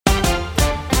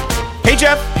Hey,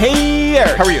 Jeff. Hey,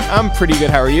 Eric. How are you? I'm pretty good.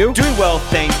 How are you? Doing well,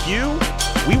 thank you.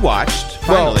 We watched,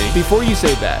 finally. Well, before you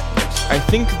say that, I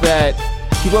think that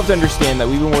people have to understand that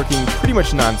we've been working pretty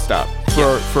much nonstop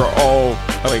for all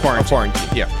of quarantine.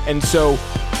 Yeah. And so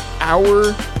our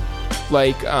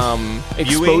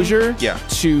exposure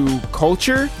to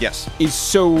culture is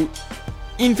so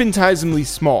infinitesimally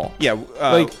small. Yeah,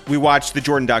 we watched the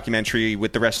Jordan documentary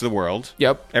with the rest of the world.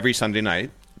 Yep. Every Sunday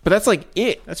night. But that's like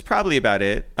it. That's probably about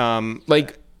it. There's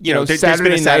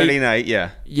been a Saturday night,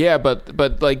 yeah. Yeah,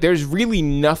 but like there's really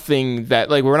nothing that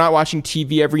like we're not watching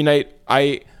TV every night.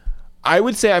 I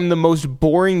would say I'm the most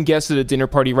boring guest at a dinner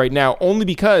party right now, only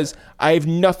because I have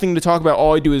nothing to talk about.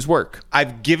 All I do is work.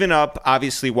 I've given up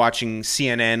obviously watching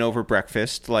CNN over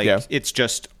breakfast. It's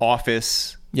just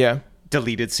Office. Yeah.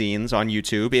 Deleted scenes on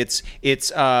YouTube. It's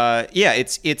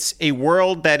a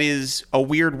world that is a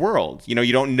weird world. You know,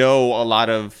 you don't know a lot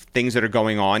of things that are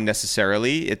going on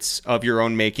necessarily. It's of your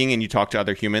own making, and you talk to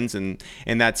other humans, and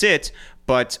that's it.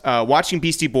 But watching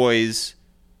Beastie Boys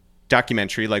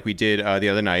documentary like we did the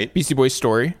other night. Beastie Boys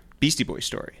story.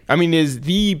 I mean, is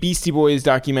the Beastie Boys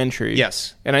documentary.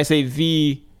 Yes. And I say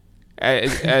the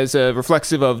as a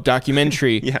reflexive of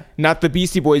documentary, not the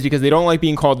Beastie Boys, because they don't like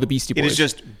being called the Beastie Boys. It is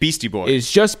just Beastie Boys.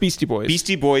 It's just Beastie Boys.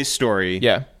 Beastie Boys story.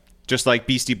 Yeah. Just like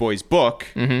Beastie Boys book.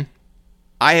 Mm-hmm.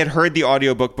 I had heard the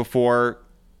audiobook before.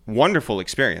 Wonderful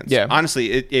experience. Yeah.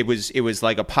 Honestly, it was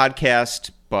like a podcast,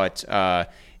 but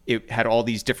it had all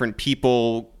these different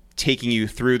people taking you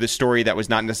through the story that was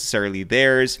not necessarily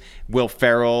theirs. Will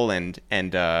Ferrell and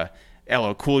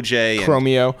LL Cool J and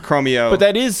Chromeo. But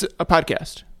that is a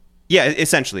podcast. Yeah,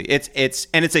 essentially. It's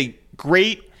a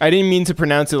great... I didn't mean to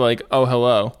pronounce it like, oh,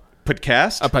 hello.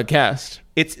 Podcast? A podcast.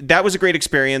 That was a great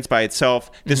experience by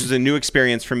itself. This was a new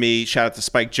experience for me. Shout out to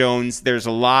Spike Jonze. There's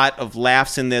a lot of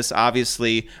laughs in this,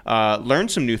 obviously.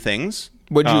 Learned some new things.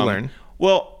 What did you learn?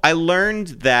 Well, I learned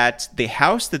that the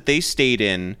house that they stayed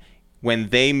in when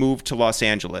they moved to Los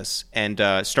Angeles and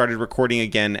started recording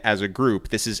again as a group.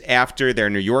 This is after their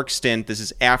New York stint. This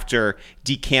is after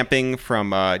decamping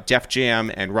from Def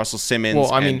Jam and Russell Simmons.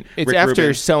 Well, I mean, it's Rick after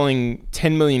Rubin. selling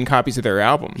 10 million copies of their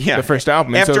album, the first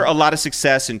album. And after a lot of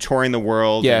success and touring the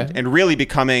world and really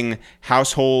becoming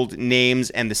household names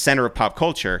and the center of pop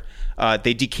culture,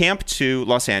 they decamp to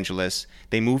Los Angeles.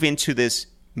 They move into this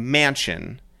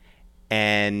mansion,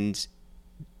 and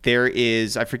there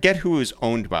is, I forget who it was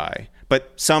owned by,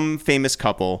 but some famous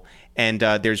couple, and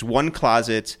there's one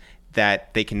closet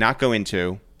that they cannot go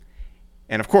into.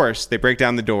 And of course, they break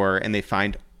down the door and they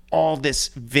find all this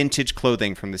vintage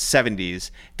clothing from the 70s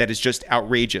that is just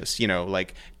outrageous,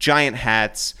 like giant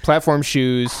hats, platform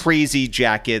shoes, crazy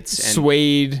jackets, and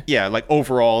suede. Yeah, like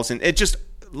overalls, and it just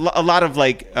a lot of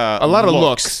a lot of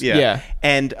looks. Yeah.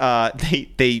 And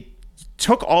they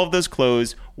took all of those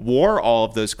clothes, wore all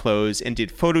of those clothes, and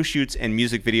did photo shoots and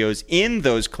music videos in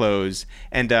those clothes.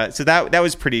 And so that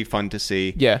was pretty fun to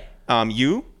see. Yeah.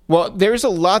 You? Well, there's a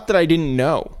lot that I didn't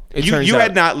know. You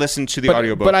had not listened to the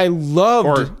audiobook. But I loved...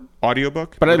 Or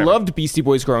audiobook? But whatever. I loved Beastie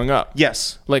Boys growing up.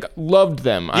 Yes. Like, loved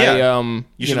them. Yeah.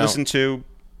 You should listen to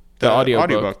the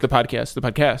audiobook. The podcast.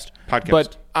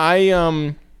 But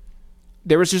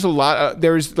there was just a lot...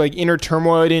 there was, like, inner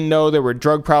turmoil I didn't know. There were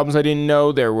drug problems I didn't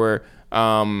know. There were...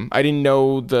 I didn't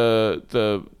know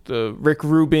the Rick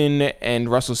Rubin and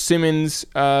Russell Simmons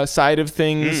side of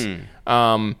things.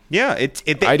 I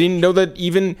didn't know that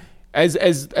even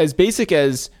as basic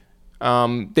as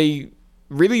they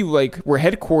really were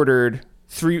headquartered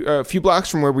a few blocks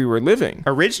from where we were living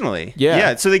originally.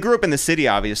 Yeah. So they grew up in the city,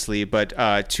 obviously, but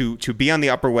to be on the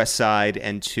Upper West Side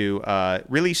and to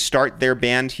really start their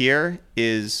band here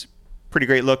is pretty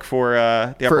great look for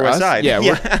the Upper West Side. Yeah.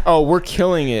 We're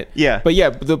killing it. Yeah. But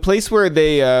the place where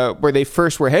they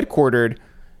first were headquartered,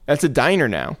 that's a diner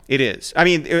now. It is. I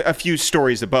mean, a few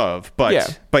stories above, but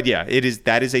it is.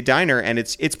 That is a diner, and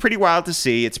it's pretty wild to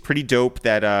see. It's pretty dope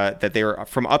that they are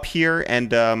from up here,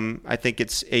 and I think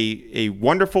it's a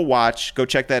wonderful watch. Go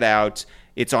check that out.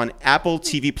 It's on Apple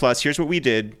TV Plus. Here's what we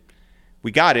did: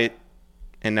 we got it,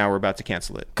 and now we're about to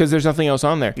cancel it because there's nothing else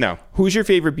on there. No. Who's your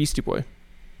favorite Beastie Boy?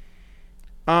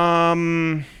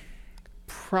 Probably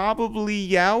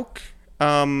Yauk.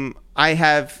 I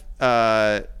have,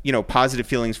 positive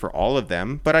feelings for all of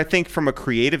them, but I think from a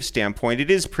creative standpoint, it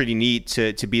is pretty neat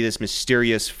to be this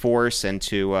mysterious force and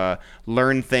to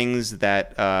learn things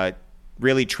that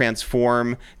really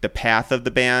transform the path of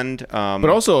the band. But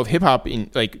also of hip hop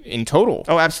in total.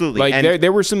 Oh, absolutely. Like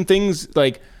there were some things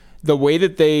like the way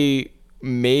that they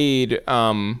made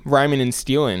Rhymin' and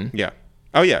Stealin'. Yeah.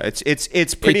 Oh yeah, it's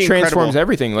pretty. It transforms incredible.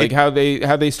 Everything, like how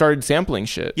they started sampling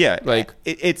shit. Yeah, like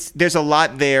there's a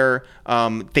lot there.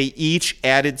 They each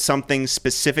added something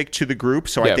specific to the group,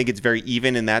 so I think it's very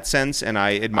even in that sense, and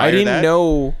I admire that. I didn't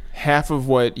know half of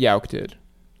what Yauk did.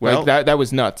 Well, like that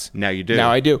was nuts. Now you do. Now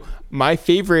I do. My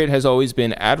favorite has always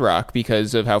been Ad-Rock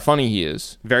because of how funny he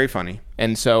is. Very funny.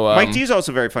 And so Mike D is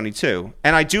also very funny too.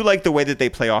 And I do like the way that they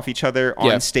play off each other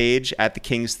on stage at the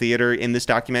King's Theater in this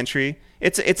documentary.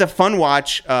 It's a fun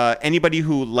watch. Anybody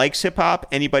who likes hip hop,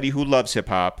 anybody who loves hip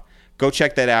hop, go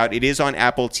check that out. It is on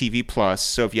Apple TV Plus.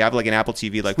 So if you have like an Apple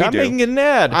TV like we do. Not making it an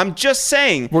ad. I'm just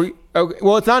saying.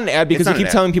 Well, it's not an ad because you keep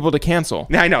telling people to cancel.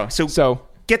 I know. So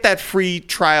get that free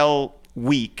trial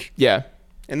week. Yeah.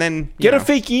 And then get a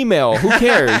fake email. Who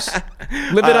cares?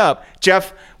 Live it up.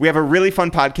 Jeff, we have a really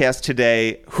fun podcast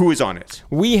today. Who is on it?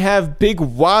 We have Big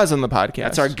Waz on the podcast.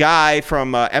 That's our guy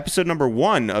from episode number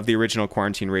 1 of the original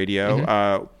Quarantine Radio.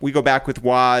 Mm-hmm. We go back with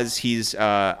Waz. He's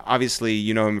obviously,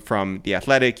 you know him from The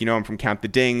Athletic. You know him from Count the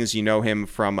Dings. You know him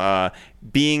from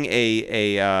being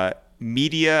a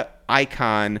media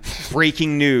icon,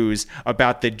 breaking news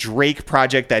about the Drake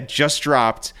project that just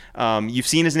dropped. You've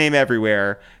seen his name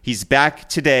everywhere. He's back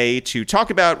today to talk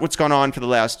about what's gone on for the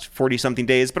last 40-something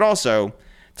days, but also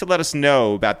to let us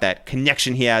know about that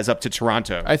connection he has up to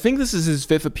Toronto. I think this is his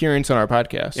 5th appearance on our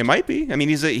podcast. It might be. I mean,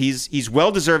 he's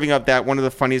well deserving of that. One of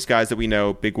the funniest guys that we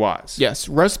know, Big Waz. Yes,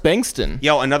 Russ Bengtson.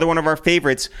 Yo, another one of our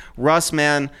favorites. Russ,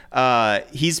 man,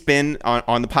 he's been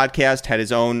on the podcast, had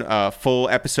his own full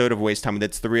episode of Waste Time with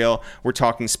It's The Real. We're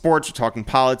talking sports, we're talking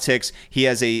politics. He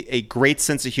has a great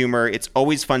sense of humor. It's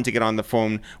always fun to get on the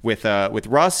phone with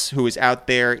Russ, who is out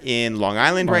there in Long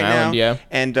Island right now. Yeah.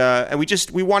 And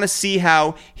we want to see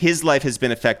how his life has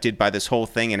been affected by this whole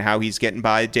thing and how he's getting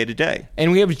by day to day.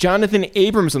 And we have Jonathan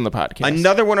Abrams on the podcast.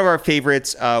 Another one of our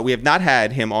favorites. We have not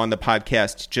had him on the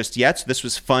podcast just yet, so this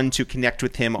was fun to connect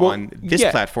with him on this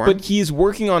platform. But he's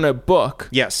working on a book.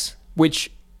 Yes.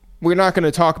 Which we're not going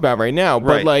to talk about right now,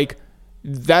 but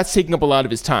that's taking up a lot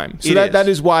of his time. So that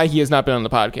is why he has not been on the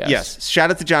podcast. Yes.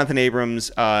 Shout out to Jonathan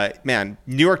Abrams. Man,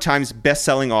 New York Times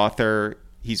best-selling author.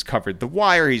 He's covered The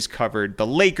Wire. He's covered the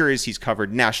Lakers. He's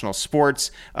covered national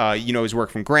sports. His work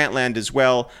from Grantland as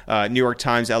well. New York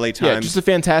Times, LA Times. Yeah, just a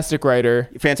fantastic writer.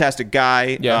 Fantastic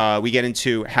guy. Yeah. We get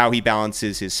into how he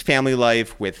balances his family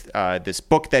life with this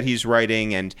book that he's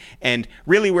writing and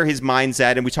really where his mind's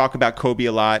at. And we talk about Kobe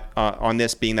a lot on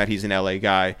this, being that he's an LA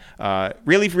guy.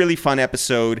 Really, really fun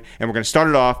episode. And we're going to start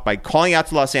it off by calling out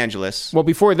to Los Angeles. Well,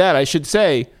 before that, I should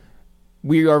say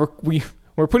we're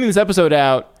putting this episode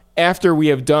out after we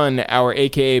have done our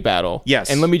AKA battle. Yes.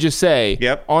 And let me just say,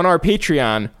 on our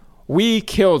Patreon, we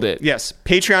killed it. Yes.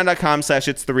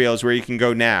 Patreon.com/itsthereal is where you can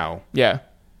go now. Yeah.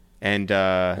 And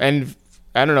I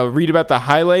don't know, read about the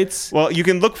highlights. Well, you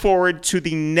can look forward to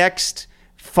the next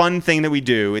fun thing that we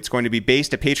do. It's going to be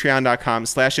based at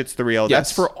patreon.com/itsthereal. Yes.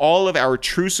 That's for all of our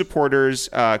true supporters.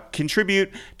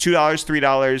 Contribute $2,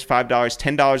 $3, $5,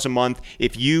 $10 a month.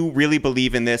 If you really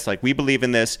believe in this, like we believe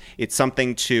in this, it's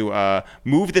something to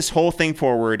move this whole thing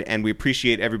forward. And we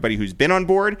appreciate everybody who's been on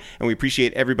board, and we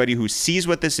appreciate everybody who sees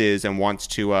what this is and wants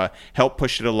to help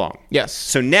push it along. Yes.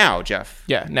 So now, Jeff.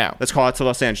 Yeah, now. Let's call out to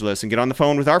Los Angeles and get on the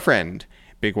phone with our friend,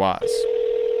 Big Waz.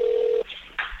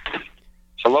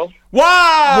 Hello?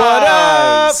 Waz! What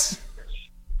up?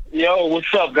 Yo,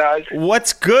 what's up, guys?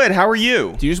 What's good? How are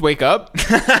you? Do you just wake up?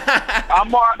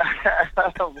 I'm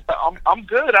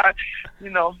good. I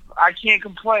can't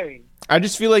complain. I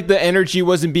just feel like the energy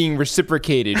wasn't being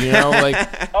reciprocated,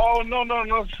 like. Oh,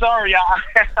 no. Sorry.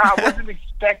 I wasn't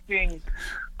expecting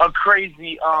a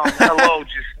crazy hello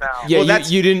just now. Yeah, well,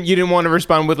 you didn't want to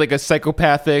respond with like a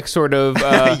psychopathic sort of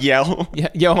yell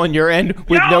on your end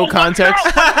with no context.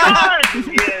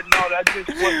 Yeah, no, that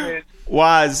just wasn't.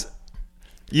 Waz,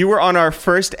 you were on our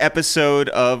first episode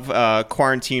of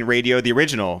Quarantine Radio, the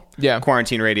original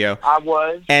Quarantine Radio. I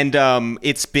was. And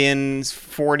it's been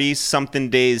 40-something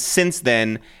days since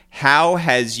then. How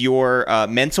has your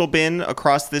mental been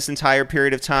across this entire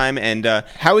period of time? And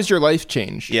how has your life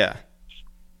changed? Yeah.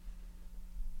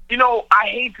 I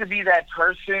hate to be that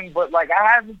person, but I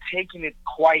haven't taken it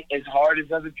quite as hard as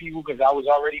other people because I was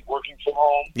already working from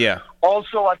home. Yeah.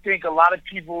 Also, I think a lot of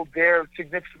people, their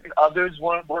significant others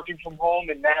weren't working from home,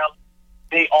 and now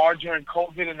they are during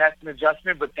COVID, and that's an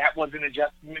adjustment, but that wasn't an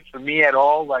adjustment for me at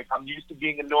all. I'm used to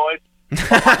being annoyed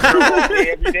all day,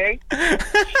 every day.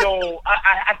 So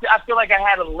I feel like I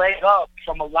had a leg up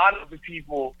from a lot of the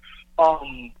people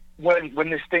when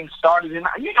this thing started. And,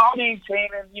 I'm maintaining,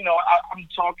 I'm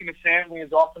talking to family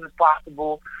as often as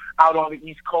possible out on the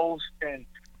East Coast and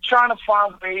trying to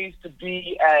find ways to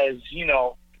be as,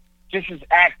 just as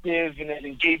active and as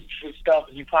engaged with stuff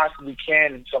as you possibly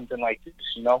can in something like this,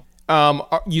 you know?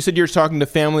 You said you're talking to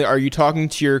family. Are you talking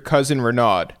to your cousin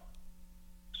Renaud?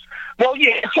 Well,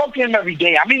 yeah, I talk to him every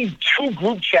day. I'm in 2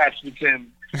 group chats with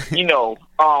him, you know,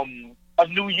 a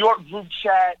New York group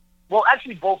chat. Well,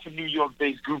 actually both are New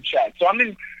York-based group chats. So I'm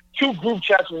in 2 group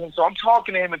chats with him. So I'm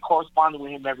talking to him and corresponding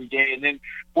with him every day. And then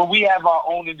when we have our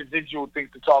own individual things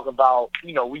to talk about,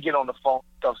 you know, we get on the phone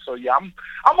and stuff. So, yeah, I'm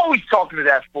always talking to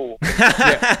that fool.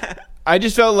 Yeah. I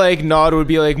just felt like Nod would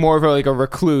be like more of a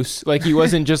recluse. Like he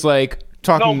wasn't just like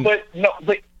talking. No,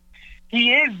 but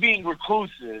he is being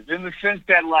reclusive in the sense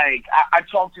that, like, I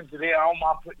talked to him today. I don't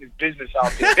mind putting his business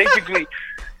out there. Basically,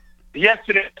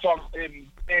 yesterday I talked to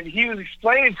him, and he was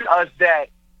explaining to us that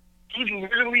he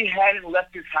literally hadn't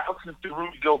left his house since the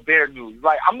Rudy Gobert news.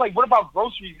 Like, I'm like, what about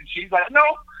groceries and shit? He's like, no,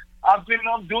 I've been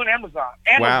doing Amazon.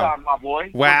 Amazon, my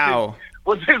boy. Wow.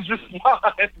 Was his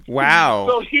response. Wow.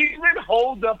 So he's been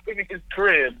holed up in his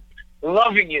crib,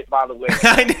 loving it, by the way. Just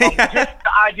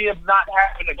the idea of not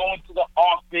having to go into the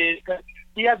office. Cause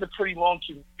he has a pretty long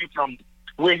commute from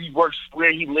where he works,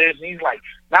 where he lives. And he's like,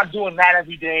 not doing that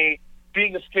every day,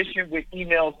 being efficient with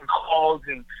emails and calls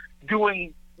and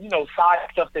doing, you know, side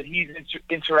stuff that he's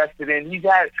interested in. He's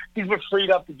been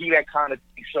freed up to do that kind of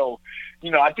thing. So,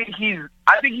 you know, I think he's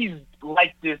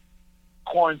like this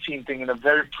quarantine thing in a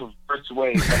very perverse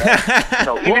way. But, you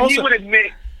know, even he would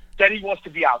admit that he wants to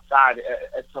be outside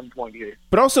at some point here.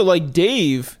 But also, like,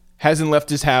 Dave hasn't left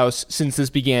his house since this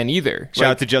began either.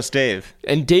 Shout out to Just Dave.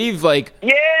 And Dave, like,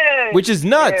 yeah, which is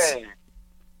nuts. Yeah.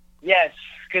 Yes,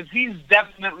 because he's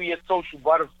definitely a social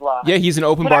butterfly. Yeah, he's an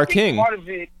open bar king. Part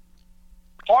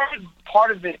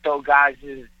of it, though, guys,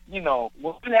 is, you know,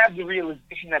 when you have the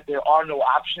realization that there are no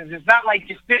options, it's not like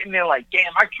you're sitting there like,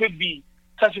 damn, I could be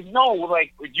touching. No,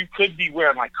 like, you could be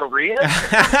where, like, Korea?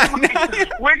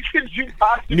 Where could you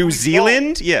possibly New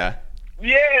Zealand? go? Yeah.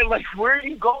 Yeah, like, where are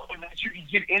you going that you can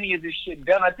get any of this shit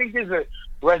done? I think there's a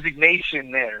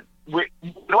resignation there with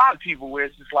a lot of people where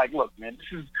it's just like, look, man,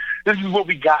 this is what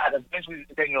we got. Eventually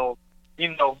the thing will,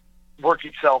 you know, work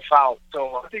itself out.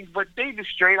 So I think, but Dave is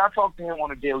straight. I talk to him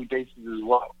on a daily basis as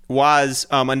well.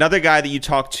 Another guy that you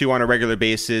talk to on a regular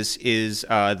basis is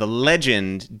the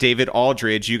legend David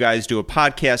Aldridge. You guys do a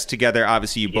podcast together.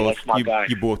 Obviously, you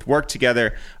both work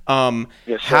together.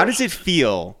 Yes, how does it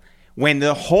feel when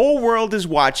the whole world is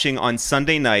watching on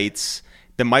Sunday nights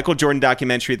the Michael Jordan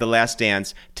documentary, The Last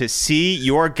Dance, to see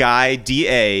your guy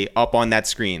DA up on that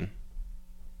screen?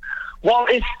 Well,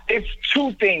 it's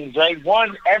 2 things, right?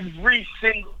 One, every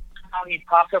single time he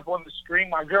pops up on the screen,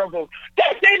 my girl goes,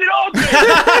 "That's David Aldridge!"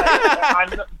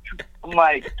 I'm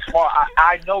like, well,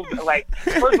 I know, like,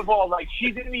 first of all, like,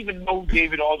 she didn't even know who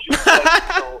David Aldridge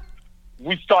was, so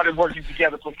we started working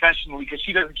together professionally because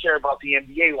she doesn't care about the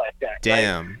NBA like that.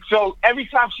 Damn. Right? So every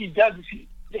time she does it, she's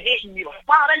hitting me like,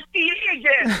 "Wow, that's DA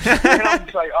again!" And I'm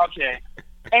just like, okay.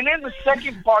 And then the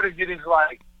second part of it is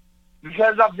like,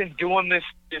 because I've been doing this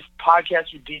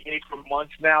podcast with DA for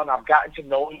months now, and I've gotten to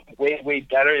know him way, way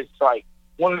better. It's like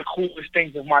one of the coolest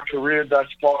things of my career thus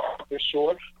far, for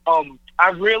sure. I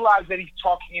realized that he's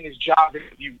talking in his job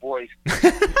interview voice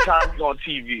each time he's on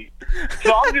TV.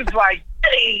 So I'm just like,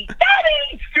 hey, that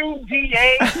ain't Stu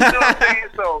DA. You know what I'm saying?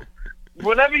 So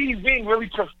whenever he's being really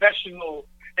professional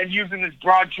and using his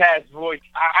broadcast voice,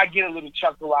 I get a little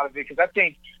chuckle out of it, because I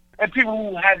think, and people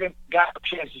who haven't got a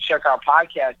chance to check our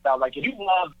podcast out, like, if you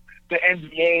love the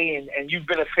NBA and you've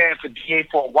been a fan for DA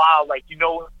for a while, like, you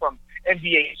know, from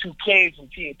NBA 2K, from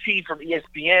TNT, from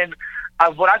ESPN,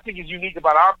 what I think is unique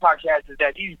about our podcast is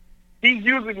that he's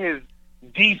using his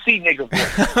DC nigga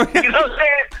voice. You know what I'm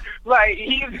saying? Like,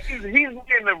 he's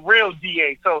in the real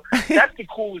DA. So that's the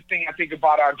coolest thing I think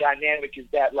about our dynamic, is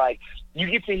that, like, you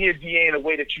get to hear DA in a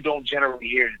way that you don't generally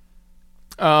hear it.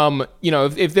 You know,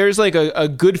 if there's like a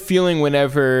good feeling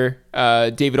whenever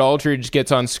David Aldridge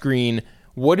gets on screen,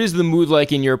 what is the mood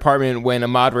like in your apartment when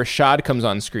Ahmad Rashad comes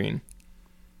on screen?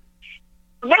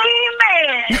 Man,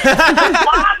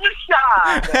 Ahmad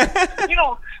Rashad. You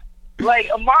know, like,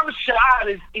 Ahmad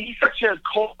Rashad he's such a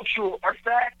cultural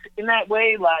artifact in that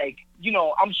way. Like, you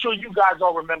know, I'm sure you guys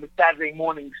all remember Saturday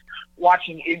mornings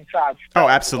watching Inside Stuff. Oh,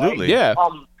 absolutely. Right? Yeah.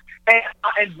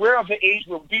 And we're of an age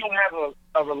where we don't have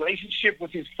a relationship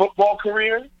with his football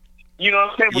career. You know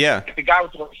what I'm saying? Yeah. The guy was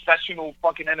a professional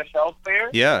fucking NFL player.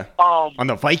 Yeah. On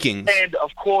the Vikings. And,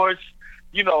 of course,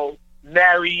 you know,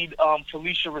 married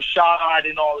Felicia Rashad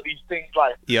and all of these things.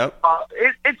 Like, yep.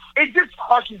 It just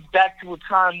harkens back to a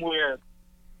time where,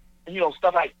 you know,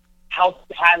 stuff like house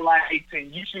highlights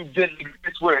and YouTube didn't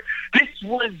exist, where this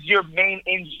was your main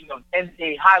engine of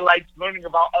NBA highlights, learning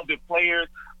about other players,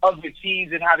 other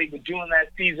teams, and how they were doing that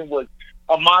season was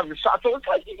a marvelous shot. So it's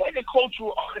like you get a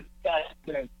cultural artifact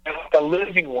and like a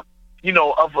living one,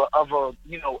 of a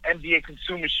NBA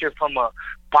consumership from a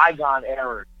bygone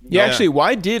era. Yeah, actually,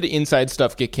 why did Inside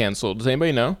Stuff get canceled? Does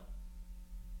anybody know?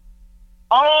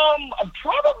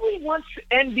 Probably once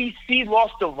NBC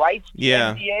lost the rights to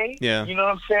NBA. Yeah. You know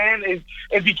what I'm saying?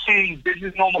 It became, this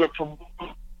is no longer a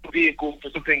promotional vehicle for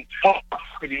something,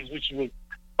 which was,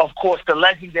 of course, the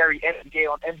legendary NBA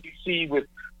on NBC with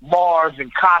Marv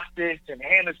and Costas and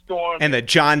Hannah Storm. And the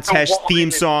John Tesh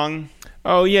theme song.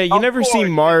 Oh, yeah, you never see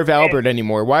Marv Albert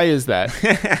anymore. Why is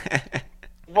that?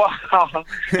 Well,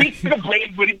 he's going to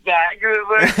blame with his back.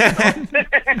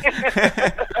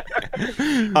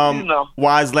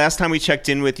 Waz, last time we checked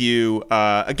in with you,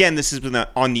 again, this has been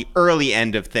on the early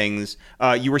end of things.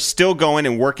 You were still going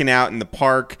and working out in the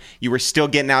park. You were still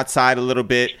getting outside a little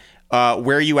bit.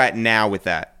 Where are you at now with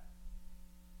that?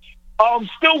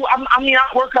 Still, I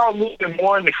work out a little bit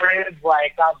more in the crib.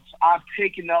 Like, I've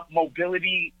taken up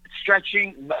mobility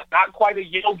stretching, not quite a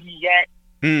yogi yet.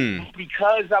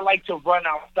 Because I like to run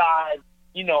outside,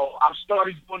 I've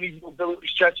started doing these mobility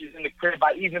stretches in the crib.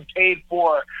 I even paid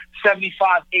for $75,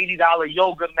 $80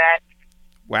 yoga mat.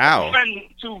 Wow.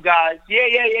 Two guys.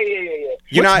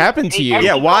 Yeah. What's happened to you?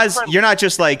 Yeah, Waz, you're not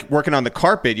just like working on the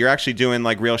carpet. You're actually doing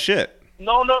like real shit.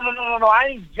 No. I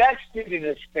invested in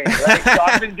this thing, right? So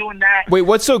I've been doing that. Wait,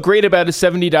 what's so great about a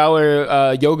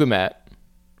 $70 yoga mat?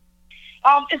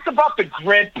 It's about the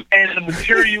grip, and the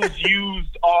materials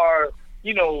used are,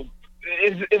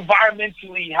 is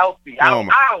environmentally healthy. I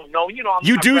don't know.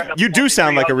 You do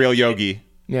sound like a real yogi.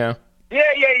 Yeah. Yeah.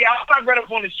 I'm not read up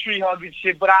on this tree hug and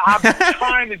shit, but I'm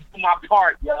trying to do my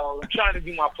part, yo. I'm trying to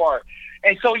do my part.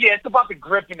 And so, yeah, it's about the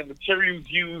grip and the materials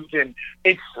used, and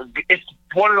it's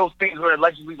one of those things where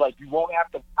allegedly, like, you won't have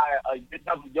to buy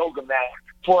another yoga mat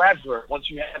forever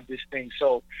once you have this thing.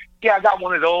 So, yeah, I got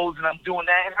one of those, and I'm doing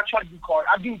that, and I try to do cardio.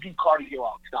 I do cardio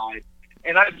outside,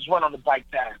 and I just run on the bike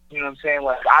path. You know what I'm saying?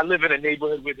 Like, I live in a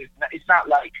neighborhood where it's not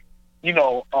like,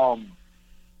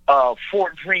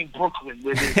 Fort Greene, Brooklyn,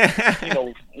 where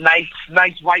there's,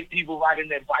 nice white people riding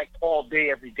their bike all day,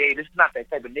 every day. This is not that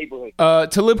type of neighborhood.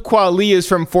 Talib Kweli is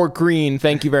from Fort Greene.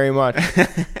 Thank you very much.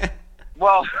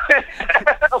 Well,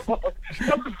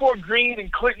 come to Fort Greene and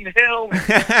Clinton Hill and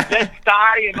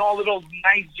Bed-Stuy and all of those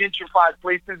nice gentrified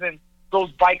places and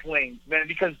those bike lanes, man,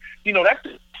 because, that's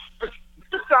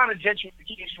the sign of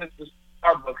gentrification is the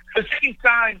Starbucks. The same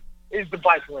sign is the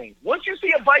bike lane. Once you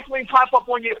see a bike lane pop up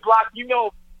on your block,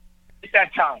 it's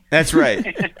that time. That's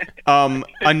right.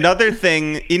 Another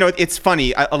thing, it's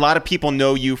funny. A lot of people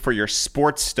know you for your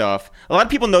sports stuff. A lot of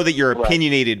people know that you're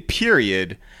opinionated,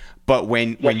 period. But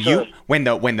when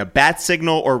the bat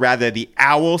signal, or rather the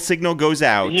owl signal, goes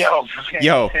out,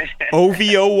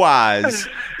 OVO Waz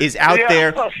is out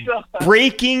there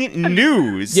breaking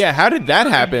news. Yeah, how did that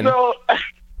happen?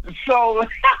 So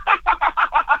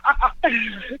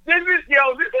this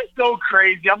is so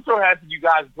crazy. I'm so happy you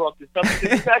guys brought this up.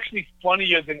 It's actually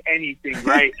funnier than anything,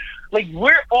 right? Like,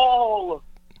 we're all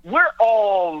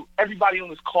everybody on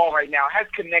this call right now has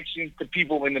connections to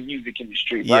people in the music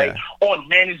industry, right? Yeah. On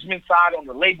management side, on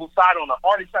the label side, on the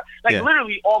artist side,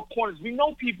 literally all corners. We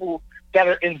know people that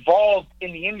are involved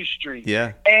in the industry.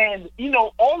 Yeah. And,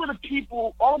 all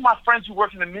of my friends who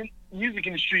work in the music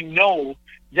industry know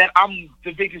that I'm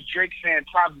the biggest Drake fan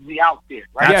probably out there,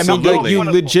 right? Yeah, Absolutely. You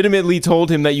legitimately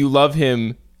told him that you love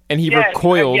him, and he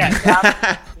recoiled. Yes.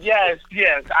 I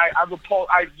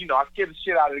scared the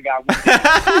shit out of the guy.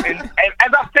 and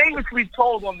as I famously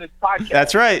told on this podcast,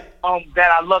 that's right,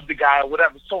 that I love the guy or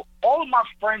whatever. So all of my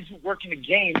friends who work in the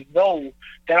game know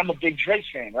that I'm a big Drake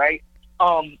fan, right?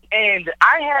 And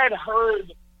I had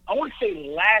heard, I want to say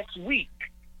last week,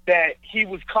 that he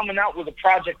was coming out with a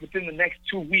project within the next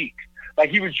 2 weeks. Like,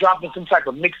 he was dropping some type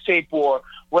of mixtape or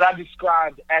what I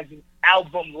described as an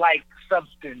album-like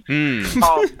substance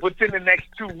within the next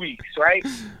 2 weeks, right?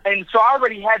 And so I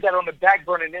already had that on the back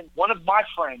burner. And then one of my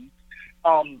friends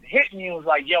hit me and was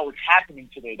like, yo, it's happening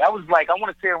today. That was like, I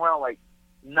want to say around like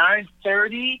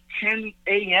 9:30, 10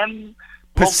 a.m.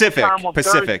 Pacific,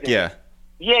 Thursday.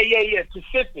 Yeah,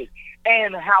 Pacific.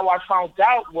 And how I found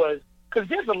out was, because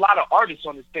there's a lot of artists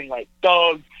on this thing, like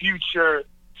Thug, Future,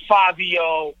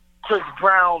 Fabio, Chris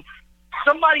Brown.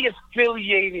 Somebody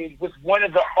affiliated with one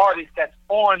of the artists that's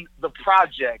on the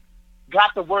project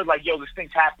got the word like, yo, this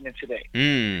thing's happening today.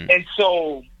 And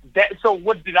so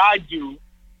what did I do?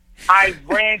 I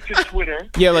ran to Twitter.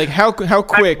 Yeah, like how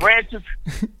quick?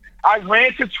 I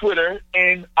ran to Twitter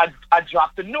and I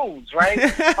dropped the news, right?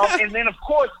 And then, of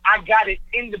course, I got it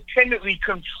independently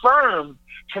confirmed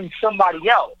from somebody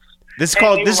else. This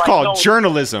is called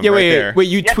journalism. Yeah, wait,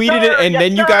 you tweeted it and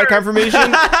then you got a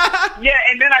confirmation? Yeah,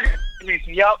 and then I got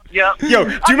confirmation. Yep. Yo, do you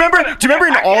remember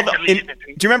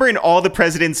in all the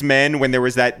President's Men when there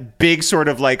was that big sort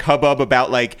of like hubbub about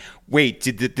like, wait,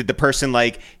 did the person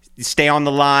like stay on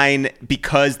the line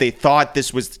because they thought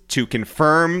this was to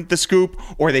confirm the scoop,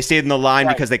 or they stayed on the line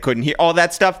because they couldn't hear all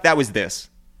that stuff? That was this.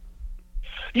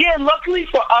 Yeah, luckily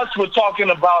for us, we're talking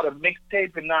about a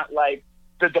mixtape and not like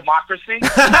the democracy. You know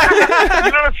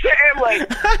what I'm saying?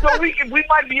 Like, so we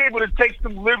might be able to take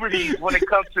some liberties when it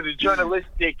comes to the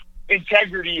journalistic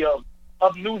integrity of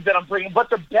news that I'm bringing. But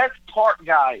the best part,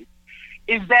 guys,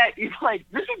 is that it's like,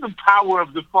 this is the power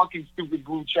of the fucking stupid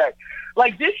blue check.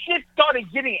 Like, this shit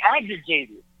started getting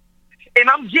aggregated. And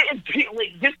I'm getting,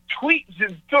 like, this tweet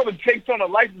just sort of takes on a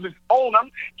life of its own. I'm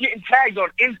getting tagged on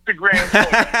Instagram, on,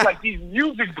 like, these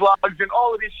music blogs and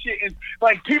all of this shit. And,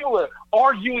 like, people are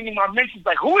arguing in my mentions,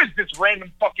 like, who is this random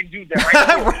fucking dude that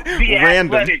right here?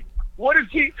 Random. Athletic. What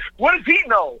does he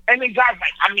know? And then guys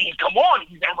like, I mean, come on,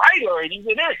 he's a writer and he's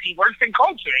in this. He works in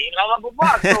culture, blah, blah,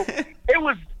 blah. So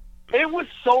it was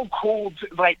so cool to,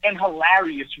 like, and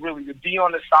hilarious, really, to be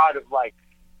on the side of, like,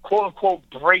 quote unquote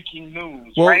breaking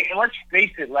news, right? And let's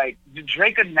face it, like,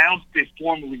 Drake announced it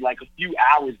formally like a few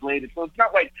hours later, so it's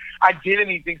not like I did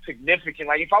anything significant.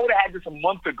 Like, if I would have had this a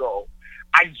month ago,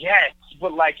 I guess,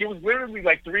 but like it was literally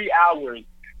like 3 hours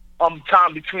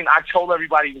time between I told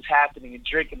everybody it was happening and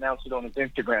Drake announced it on his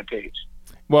Instagram page.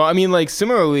 Well, I mean, like,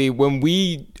 similarly, when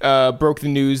we broke the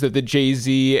news that the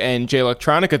Jay-Z and Jay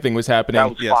Electronica thing was happening,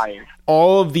 that was fire.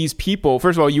 All of these people,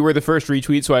 first of all, you were the first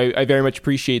retweet, so I very much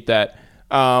appreciate that.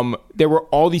 There were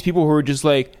all these people who were just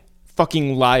like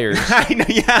fucking liars. I know,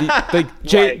 yeah. Like,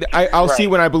 Jay, I'll see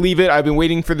when I believe it. I've been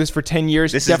waiting for this for 10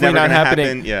 years. This definitely is never not happening.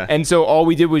 happen. Yeah. And so all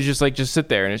we did was just sit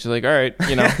there, and it's just like, all right,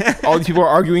 all these people are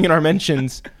arguing in our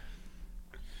mentions.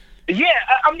 Yeah,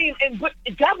 I mean, but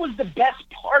that was the best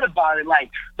part about it. Like,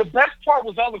 the best part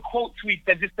was all the quote tweets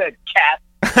that just said "cat."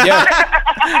 Yeah.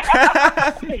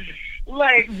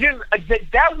 Like, just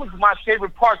that was my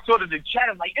favorite part. Sort of the chat.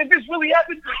 I'm like, if this really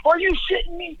happened, are you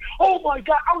shitting me? Oh my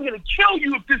god, I'm gonna kill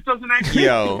you if this doesn't actually.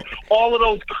 Yo, all of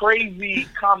those crazy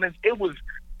comments. It was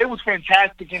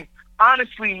fantastic. And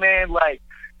honestly, man, like,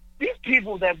 these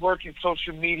people that work in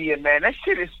social media, man, that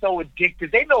shit is so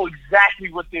addictive. They know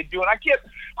exactly what they're doing. I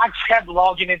kept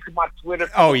logging into my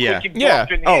Twitter. Oh yeah.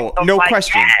 Oh, no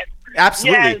question.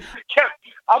 Absolutely. Yes,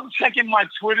 I'm checking my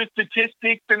Twitter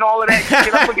statistics and all of that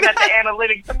shit. I'm looking at the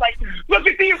analytics. I'm like, look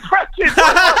at the impressions. Oh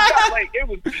my God. Like, it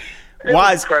was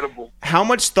incredible. How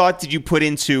much thought did you put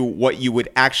into what you would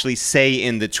actually say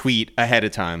in the tweet ahead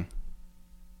of time?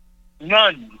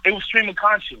 None. It was stream of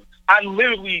conscience. I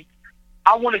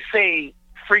want to say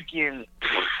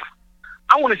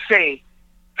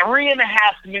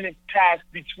 3.5 minutes passed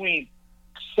between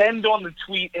send on the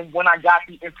tweet and when I got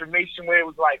the information where it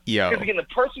was like, because again, the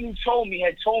person who told me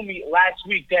had told me last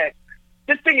week that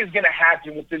this thing is going to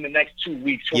happen within the next 2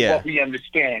 weeks from what we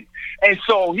understand. And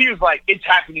so he was like, it's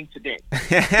happening today. So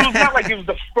it's not like it was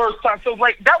the first time. So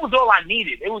like, that was all I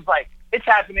needed. It was like, it's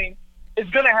happening. It's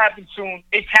going to happen soon.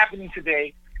 It's happening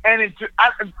today. And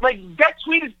like, that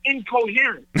tweet is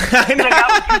incoherent.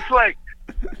 I was just like,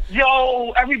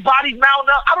 yo, everybody mount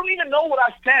up. I don't even know what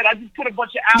I said. I just put a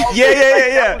bunch of owls.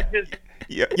 Yeah.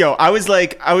 Yo, I was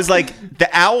like, the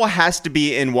owl has to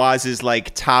be in Waz's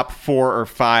like top 4 or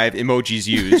 5 emojis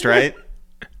used, right?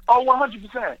 Oh,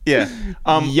 100%. Yeah.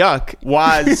 Yuck.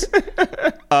 Waz,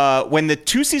 when the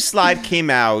Tootsie slide came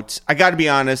out, I got to be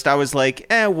honest, I was like,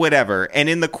 whatever. And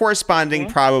in the corresponding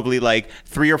probably like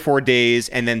 3 or 4 days,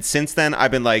 and then since then,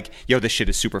 I've been like, yo, this shit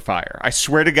is super fire. I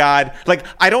swear to God. Like,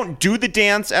 I don't do the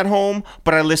dance at home,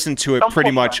 but I listen to it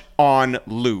pretty much on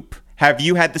loop. Have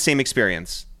you had the same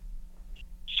experience?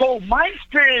 So my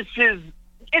experience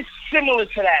it's similar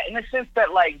to that in the sense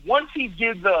that, like, once he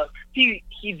did the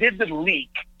leak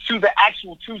to the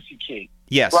actual Tootsie Kid.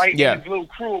 Yes. Right? Yeah. His little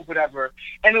crew or whatever.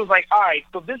 And it was like, all right,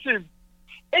 so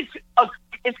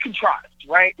it's contrived,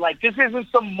 right? Like, this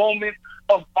isn't some moment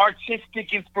of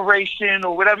artistic inspiration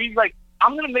or whatever. He's like,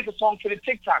 I'm going to make a song for the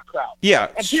TikTok crowd.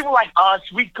 Yeah. And people like us,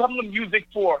 we come to music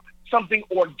for something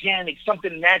organic,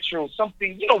 something natural,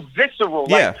 something, visceral.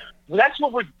 Yeah. Like, that's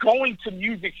what we're going to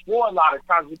music for a lot of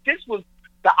times. But this was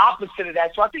the opposite of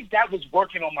that. So I think that was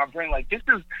working on my brain. Like, this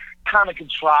is kind of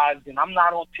contrived, and I'm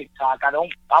not on TikTok. I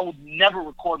would never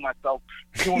record myself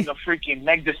doing the freaking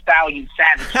Meg Thee Stallion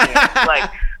Savage dance.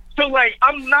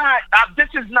 I'm not, this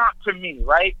is not for me,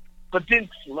 right? But then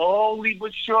slowly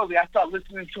but surely, I start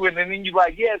listening to it, and then you're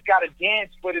like, yeah, it's got a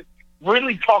dance, but it's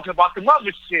really talking about some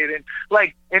other shit.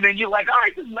 And then you're like, all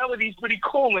right, this melody's pretty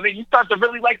cool. And then you start to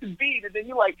really like the beat, and then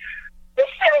you're like, this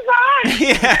shit is hard.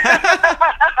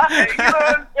 You know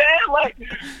what I'm saying?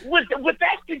 Like,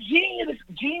 that's the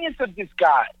genius of this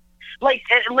guy. Like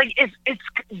it's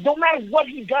no matter what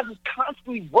he does, it's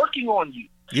constantly working on you.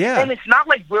 Yeah. And it's not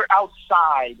like we're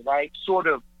outside, right? Sort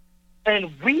of.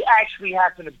 And we actually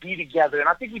happen to be together. And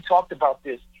I think we talked about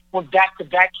this when Back to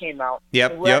Back came out.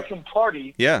 Yep. And we're at some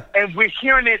party. Yeah. And we're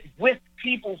hearing it with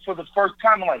people for the first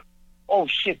time. I'm like, oh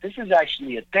shit, this is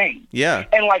actually a thing. Yeah.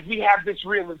 And like we have this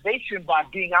realization by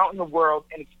being out in the world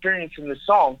and experiencing the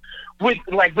song. With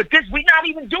this, we're not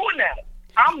even doing that.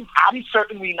 I'm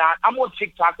certainly not. I'm on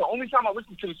TikTok. The only time I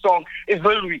listen to the song is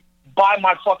literally by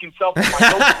my fucking self on my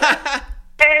notebook.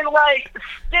 And like,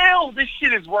 still, this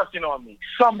shit is working on me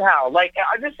somehow. Like,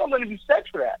 there's something to be said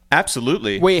for that.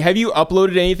 Absolutely. Wait, have you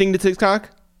uploaded anything to TikTok?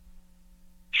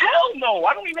 Hell no.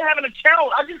 I don't even have an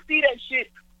account. I just see that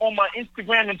shit on my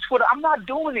Instagram and Twitter. I'm not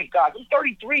doing it, guys. I'm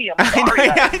 33. I'm sorry,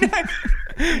 guys.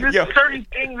 There's certain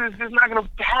things that's just not going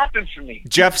to happen for me.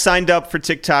 Jeff signed up for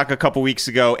TikTok a couple weeks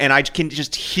ago, and I can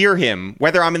just hear him,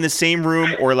 whether I'm in the same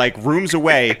room or like rooms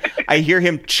away, I hear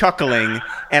him chuckling,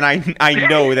 and I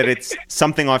know that it's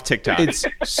something off TikTok. It's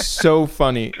so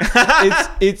funny.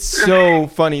 It's so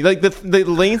funny. Like the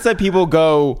lengths that people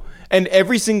go, and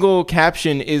every single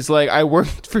caption is like, I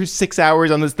worked for 6 hours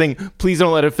on this thing. Please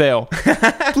don't let it fail.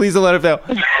 Please don't let it fail.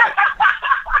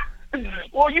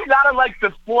 Well, you gotta like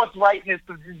the forthrightness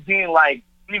of just being like,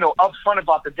 you know, upfront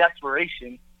about the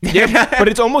desperation. Yeah, but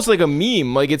it's almost like a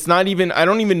meme. Like, it's not even, I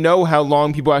don't even know how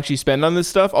long people actually spend on this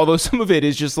stuff. Although some of it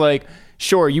is just like,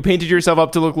 sure, you painted yourself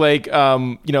up to look like,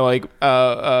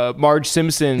 Marge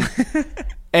Simpson.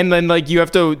 And then like you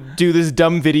have to do this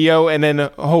dumb video and then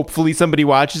hopefully somebody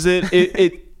watches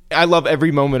it. I love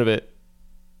every moment of it.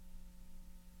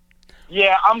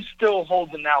 Yeah, I'm still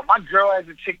holding out. My girl has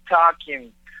a TikTok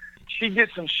and she did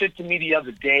some shit to me the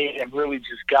other day that really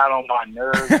just got on my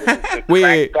nerves.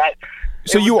 Wait.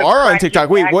 So you are on TikTok.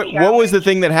 Wait, what was the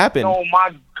thing that happened? No,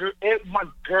 my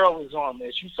girl is on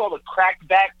this. You saw the crack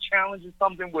back challenge or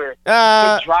something where you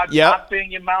put dry pasta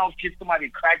in your mouth, get somebody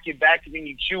to crack your back, and then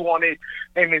you chew on it,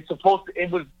 and it's supposed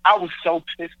to. I was so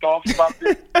pissed off about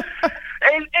this.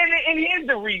 and here's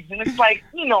the reason. It's like,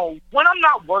 you know, when I'm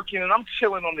not working and I'm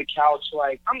chilling on the couch,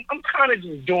 like I'm kind of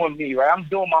just doing me, right? I'm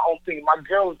doing my own thing. My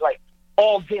girl is like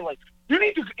all day, like, you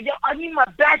need to. Yeah, I need my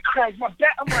back cracked. My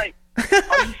back. I'm like.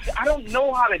 I don't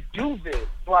know how to do this.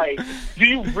 Like, do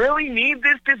you really need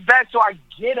this bad? So I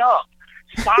get up,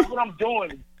 stop what I'm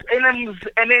doing, and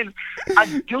then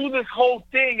I do this whole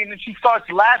thing, and then she starts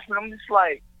laughing. I'm just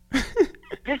like,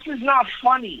 this is not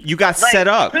funny. You got set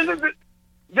up. This is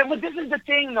the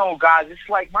thing, though, guys. It's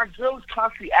like my girl is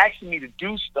constantly asking me to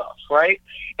do stuff, right?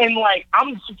 And like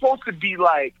I'm supposed to be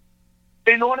like,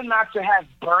 in order not to have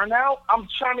burnout, I'm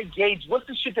trying to gauge what's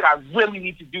the shit that I really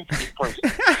need to do for this person.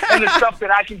 And the stuff that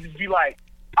I can just be like,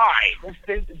 all right,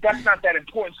 that's not that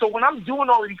important. So when I'm doing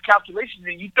all of these calculations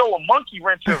and you throw a monkey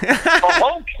wrench of a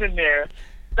hoax in there,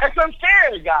 that's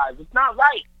unfair, guys. It's not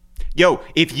right. Yo,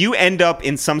 if you end up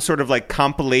in some sort of like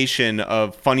compilation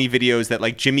of funny videos that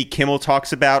like Jimmy Kimmel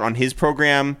talks about on his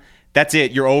program, that's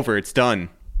it. You're over. It's done.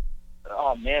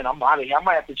 Oh man, I'm out of here. I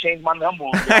might have to change my number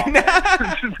on y'all.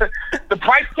 The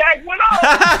price tag went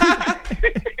up.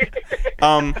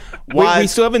 We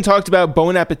still haven't talked about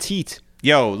Bon Appetit.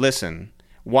 Yo, listen.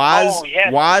 Waz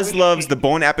loves the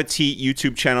Bon Appetit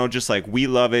YouTube channel just like we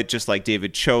love it, just like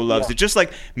David Cho loves it, just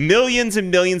like millions and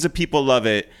millions of people love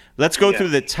it. Let's go through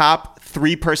the top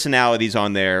 3 personalities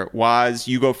on there. Waz,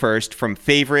 you go first, from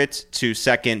favorite to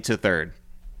second to third.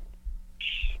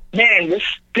 Man, this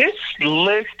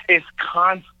list is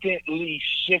constantly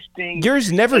shifting. Yours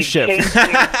never shifts.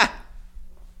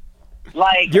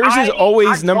 Like yours is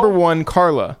always number one,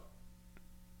 Carla.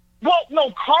 Well,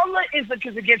 no, Carla is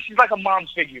because again, she's like a mom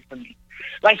figure for me.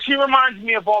 Like, she reminds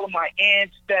me of all of my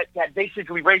aunts that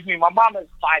basically raised me. My mom has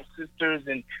 5 sisters,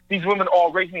 and these women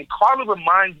all raised me. Carla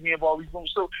reminds me of all these women.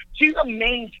 So she's a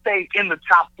mainstay in the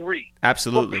top 3.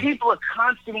 Absolutely. But people are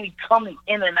constantly coming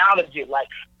in and out of it. Like,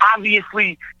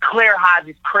 obviously, Claire Hive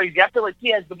is crazy. I feel like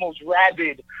she has the most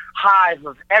rabid hive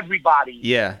of everybody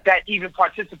that even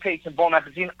participates in Bon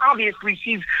Appetit. And obviously,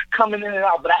 she's coming in and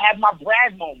out. But I have my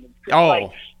Brad moments.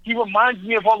 Like, he reminds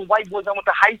me of all the white boys I went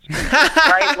to high school with,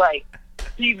 right? Like,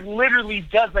 he literally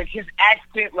does, like, his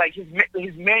accent, like,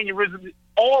 his mannerisms,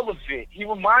 all of it. He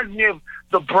reminds me of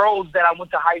the bros that I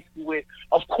went to high school with.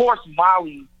 Of course,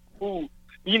 Molly, who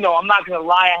I'm not gonna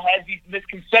lie, I had these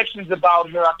misconceptions about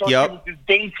her. I thought she was this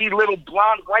dainty little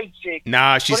blonde white chick.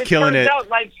 Nah, she's killing it. Out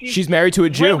like she's married to a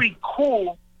Jew. Really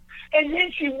cool. And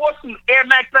then she wore some Air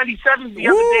Max 97s the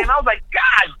other day, and I was like,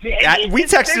 God damn it. We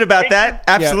texted about that.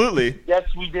 Absolutely. Yes,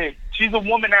 we did. She's a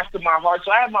woman after my heart.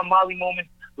 So I have my Molly moment.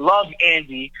 Love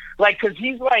Andy. Like, because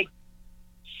he's like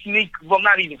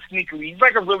not even sneakily. He's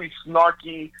like a really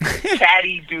snarky,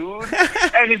 catty dude.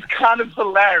 And it's kind of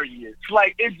hilarious.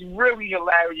 Like, it's really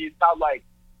hilarious how, like,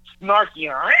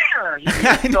 snarky.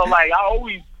 So, like,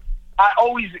 I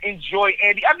always enjoy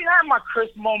Andy. I mean, I have my Chris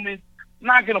moments.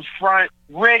 Not gonna front.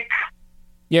 Rick.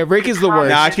 Yeah, Rick is the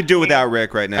worst. Nah, I could do without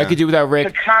Rick right now. I could do without Rick.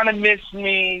 To kind of miss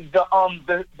me. The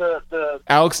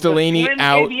Alex Delaney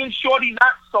out. Indian shorty,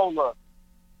 not Sola.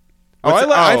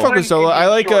 I fuck with Sola.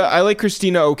 I like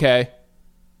Christina. Okay.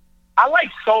 I like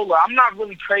Sola. I'm not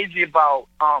really crazy about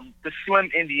the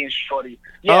slim Indian shorty.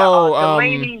 Yeah,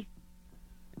 Delaney.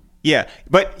 Yeah,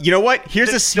 but you know what?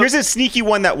 Here's a sneaky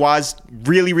one that Waz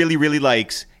really, really, really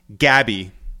likes. Gabby.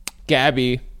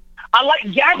 I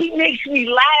like Gabby. Makes me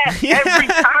laugh every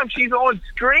time she's on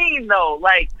screen, though.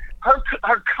 Like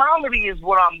her comedy is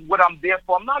what I'm there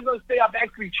for. I'm not gonna say I've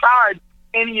actually tried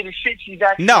any of the shit she's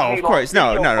actually made. Of course,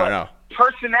 no.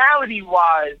 Personality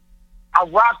wise, I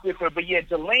rock with her. But yeah,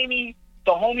 Delaney,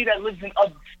 the homie that lives in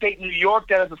upstate New York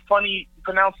that has a funny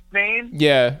pronounced name.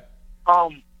 Yeah.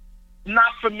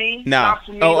 Not for me. No. Not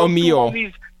for me. Oh, Emil.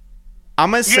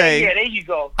 I'm gonna say. Yeah, there you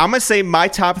go. I'm gonna say my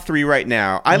top 3 right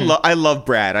now. I love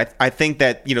Brad. I think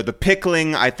that the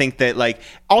pickling. I think that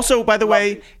also by the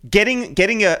way, getting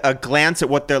a glance at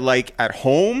what they're like at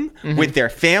home with their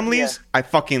families. Yeah. I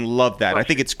fucking love that. I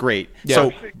think it's great. Yeah.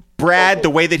 So Brad, the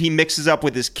way that he mixes up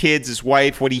with his kids, his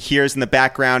wife, what he hears in the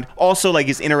background, also like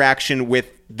his interaction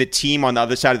with the team on the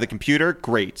other side of the computer,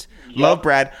 great. Yep. Love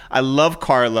Brad. I love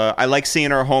Carla. I like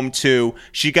seeing her home too.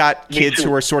 She got kids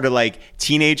who are sort of like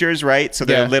teenagers, right? So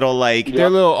they're little they're a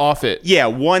little off it. Yeah,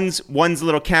 one's a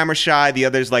little camera shy, the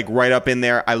other's like right up in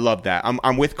there. I love that.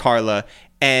 I'm with Carla,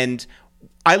 and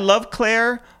I love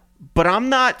Claire, but I'm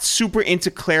not super into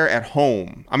Claire at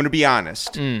home. I'm gonna be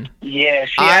honest. Yeah,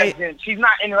 she's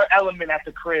not in her element at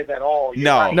the crib at all.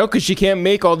 No, because she can't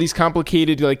make all these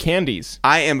complicated candies.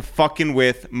 I am fucking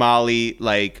with Molly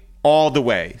all the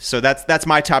way. So that's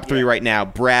my top 3 right now.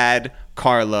 Brad,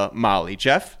 Carla, Molly.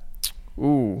 Jeff?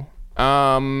 Ooh.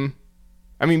 I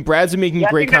mean, Brad's making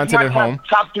great content at home.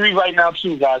 Top 3 right now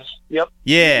too, guys. Yep.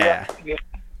 Yeah.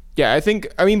 Yeah,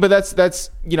 but that's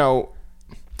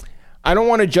I don't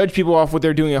want to judge people off what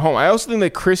they're doing at home. I also think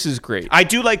that Chris is great. I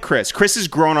do like Chris. Chris has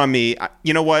grown on me.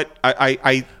 You know what?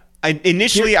 I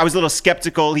initially I was a little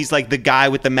skeptical. He's like the guy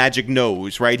with the magic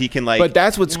nose, right? He can But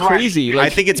that's what's crazy.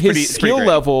 I think it's his skill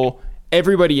level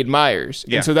everybody admires.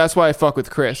 Yeah. And so that's why I fuck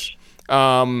with Chris.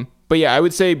 But yeah, I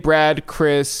would say Brad,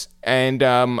 Chris, and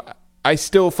I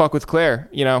still fuck with Claire,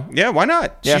 Yeah, why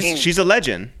not? Yeah. She's a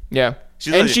legend. Yeah.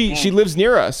 She lives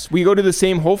near us. We go to the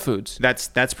same Whole Foods.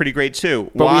 That's pretty great too.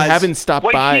 But we haven't stopped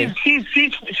by.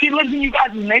 She lives in you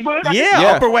guys' neighborhood?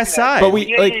 Yeah, Upper West Side. But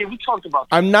we talked about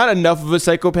that. I'm not enough of a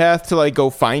psychopath to go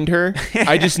find her.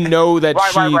 I just know that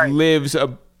she lives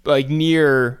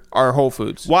near our Whole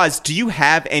Foods. Waz, do you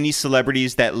have any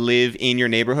celebrities that live in your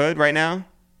neighborhood right now?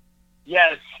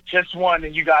 Yes, just one,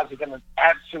 and you guys are gonna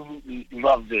absolutely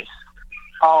love this.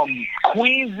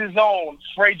 Queens' own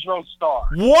Fredro Starr.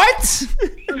 What?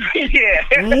 Yeah.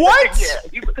 What?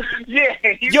 Yeah.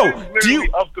 Yo,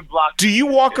 up the block. Do you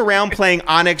walk around playing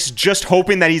Onyx just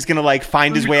hoping that he's gonna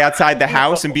find his way outside the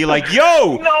house and be like,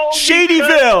 "Yo,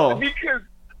 Shadyville"?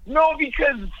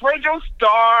 Because Fredro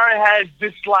Starr has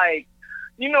this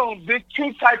there's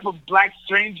 2 type of black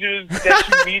strangers that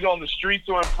you meet on the streets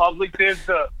or in public. There's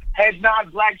the head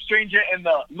nod black stranger and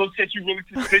the looks at you really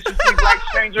suspiciously black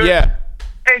stranger. Yeah.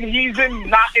 And he's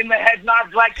not in the head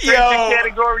nod black stranger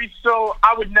category, so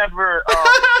I would never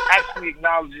actually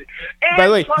acknowledge it. And by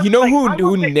the way, plus, you know who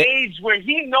I'm at the age where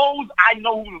he knows I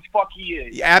know who the fuck he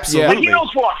is. Yeah, absolutely. But he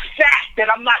knows for a fact that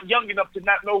I'm not young enough to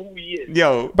not know who he is.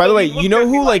 Yo. By the way, you know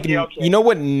who you know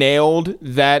what nailed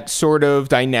that sort of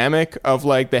dynamic of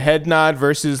the head nod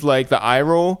versus the eye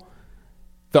roll?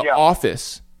 The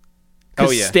Office.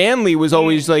 Because Stanley was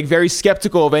always very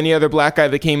skeptical of any other black guy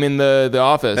that came in the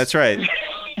office. That's right.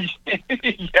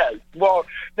 Yes. Well,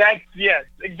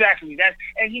 exactly.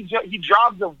 And he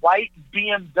drives a white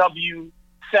BMW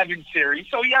 7 Series,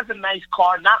 so he has a nice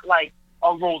car, not like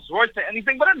a Rolls Royce or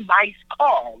anything, but a nice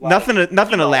car. Nothing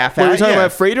to laugh at. Are we talking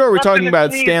about Fredo or are we talking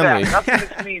about Stanley? Nothing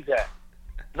to sneeze at.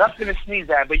 Nothing to sneeze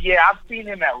at. But yeah, I've seen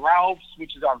him at Ralph's,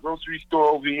 which is our grocery store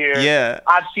over here. Yeah.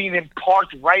 I've seen him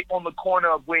parked right on the corner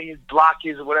of where his block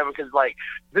is or whatever, because like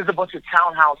there's a bunch of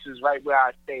townhouses right where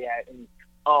I stay at, and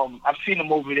I've seen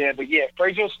him over there. But yeah,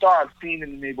 Fraser Star, I've seen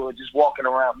in the neighborhood just walking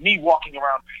around. Me walking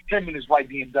around, him and his white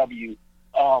BMW.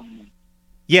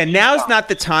 Yeah, now's not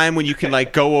the time when you can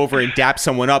like go over and dap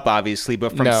someone up, obviously.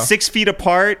 But from 6 feet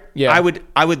apart, I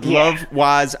would love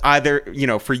Waz either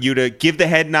for you to give the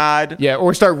head nod,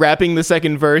 or start rapping the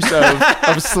second verse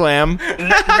of Slam.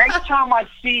 Next time I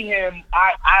see him,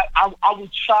 I will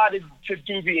try to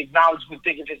do the acknowledgement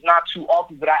thing if it's not too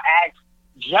often. But I asked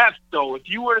Jeff though, if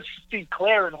you were to see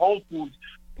Claire in Whole Foods,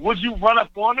 would you run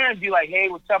up on her and be like, "Hey,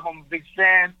 what's up? I'm a big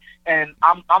fan, and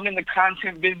I'm in the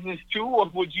content business too," or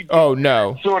would you? Oh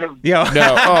no, sort of. Yeah,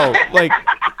 no. Oh, like,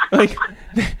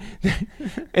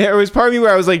 it was part of me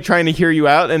where I was like trying to hear you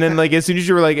out, and then like as soon as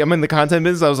you were like, "I'm in the content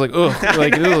business," I was like, "Ugh,"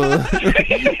 like, ugh.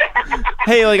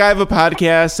 Hey, like I have a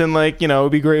podcast, and like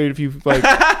it'd be great if you like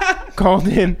called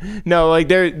in. No, like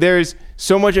there's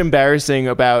so much embarrassing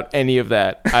about any of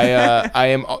that. I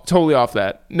am totally off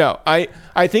that. No, I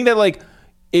think that like.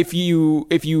 If you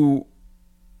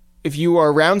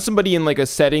are around somebody in like a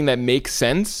setting that makes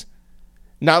sense,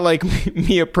 not like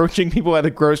me approaching people at a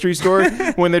grocery store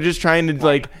when they're just trying to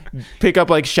like pick up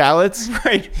like shallots,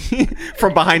 right,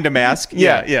 from behind a mask.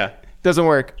 Yeah, doesn't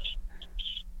work.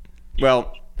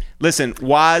 Well, listen,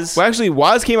 Waz. Well, actually,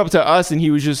 Waz came up to us and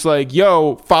he was just like,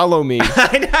 "Yo, follow me."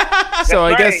 So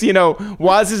I guess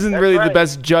Waz isn't really the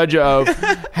best judge of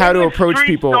how to approach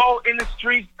people. In the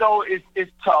streets, though,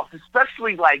 it's tough,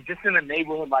 especially like just in a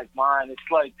neighborhood like mine. It's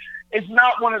like it's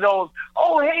not one of those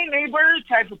 "oh hey neighbor"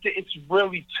 type of thing. It's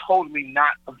really totally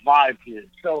not a vibe here.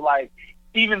 So like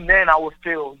even then, I would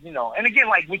feel And again,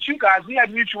 like with you guys, we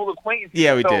had mutual acquaintances.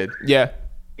 Yeah, we did. Yeah.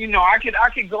 I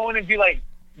could go in and be like,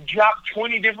 drop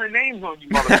 20 different names on you,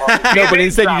 motherfucker. No, but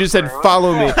instead you just said,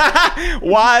 "Follow me."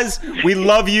 Waz, we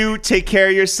love you. Take care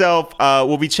of yourself.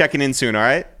 We'll be checking in soon, all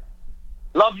right?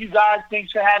 Love you guys.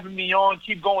 Thanks for having me on.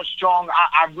 Keep going strong.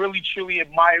 I really, truly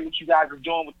admire what you guys are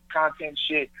doing with the content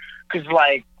shit. Because,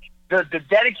 like, the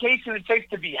dedication it takes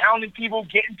to be hounding people,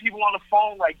 getting people on the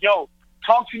phone, like, "Yo,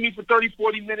 talk to me for 30,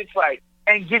 40 minutes," like,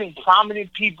 and getting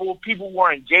prominent people who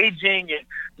are engaging and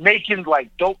making like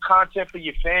dope content for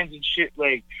your fans and shit.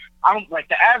 Like, I don't like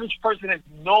the average person has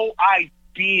no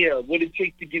idea what it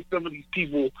takes to get some of these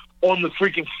people on the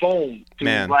freaking phone.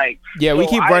 Man, like, yeah, we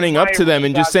keep running up to them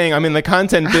and just saying, "I'm in the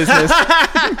content business."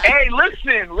 Hey,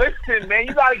 listen, man,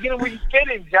 you gotta get them where you fit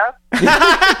in, Jeff.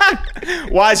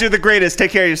 Waz, you're the greatest.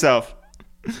 Take care of yourself.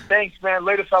 Thanks, man.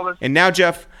 Later, fellas. And now,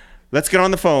 Jeff, let's get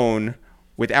on the phone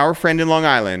with our friend in Long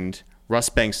Island, Russ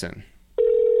Bengtson.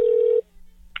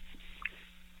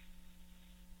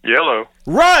 Hello.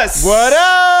 Russ! What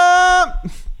up?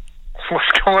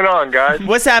 What's going on, guys?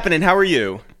 What's happening? How are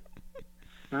you?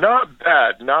 Not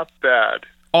bad.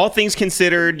 All things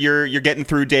considered, you're getting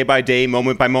through day by day,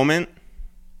 moment by moment?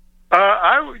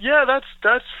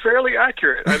 That's fairly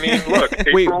accurate. I mean, look,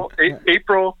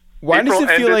 April. Why does it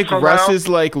feel like Russ is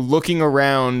like looking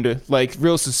around, like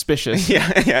real suspicious?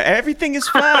 Yeah, everything is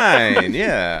fine.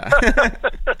 Yeah.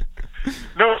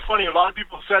 No, it's funny. A lot of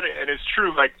people said it, and it's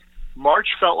true. Like March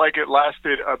felt like it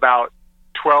lasted about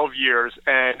 12 years,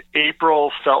 and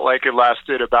April felt like it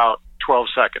lasted about 12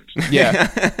 seconds. Yeah.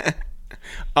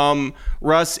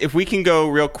 Russ, if we can go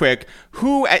real quick,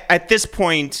 who at this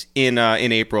point in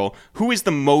April, who is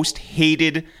the most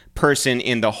hated person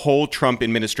in the whole Trump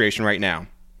administration right now?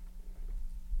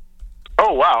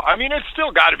 Oh, wow. I mean, it's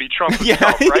still got to be Trump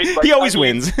himself, right? Like, he always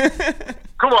wins.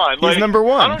 Come on. He's number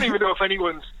one. I don't even know if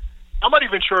I'm not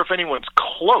even sure if anyone's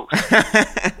close.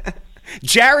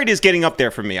 Jared is getting up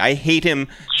there for me. I hate him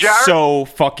so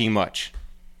fucking much.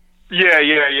 Yeah.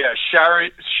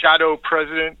 Shadow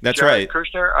President. That's Jared right.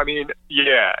 Kushner. I mean,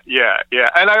 yeah.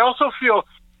 And I also feel,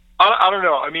 I don't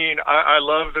know. I mean, I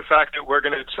love the fact that we're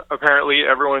going to, apparently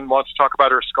everyone wants to talk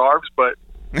about her scarves, but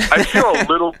I feel a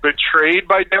little betrayed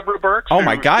by Deborah Birx. Oh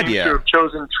my God, yeah. To have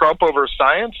chosen Trump over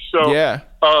science. So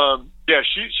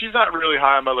she's not really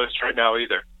high on my list right now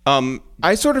either.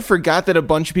 I sort of forgot that a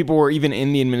bunch of people were even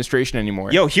in the administration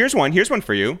anymore. Yo, here's one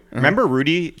for you. Uh-huh. Remember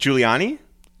Rudy Giuliani?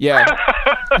 Yeah.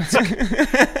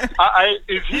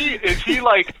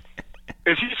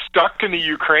 Is he stuck in the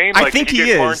Ukraine? I think he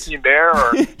is. Quarantined there,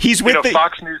 or he's with the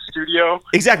Fox News studio.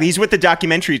 Exactly, he's with the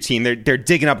documentary team. They're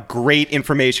digging up great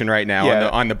information right now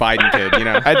on the Biden kid.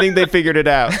 I think they figured it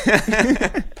out.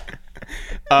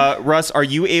 Russ, are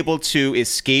you able to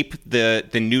escape the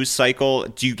news cycle?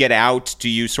 Do you get out? Do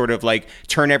you sort of like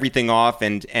turn everything off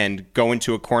and go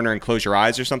into a corner and close your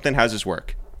eyes or something? How does this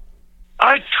work?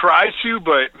 I try to,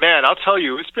 but man, I'll tell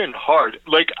you, it's been hard.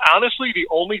 Like, honestly, the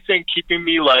only thing keeping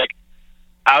me like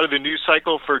out of the news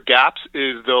cycle for gaps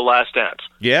is The Last Dance.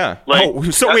 Yeah. Like,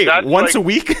 wait, once a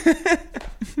week?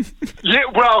 Yeah.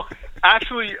 Well,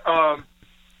 actually,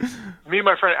 me and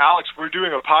my friend Alex, we're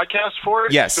doing a podcast for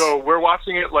it. Yes. So we're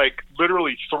watching it like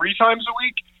literally 3 times a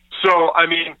week. So I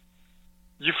mean,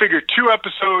 you figure 2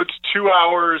 episodes, 2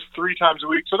 hours, 3 times a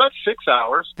week. So that's 6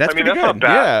 hours. That's that's good. Not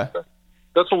bad. Yeah.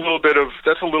 That's a little bit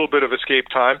of escape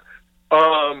time.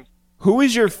 Who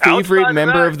is your favorite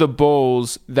member of the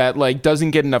Bulls that like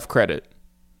doesn't get enough credit?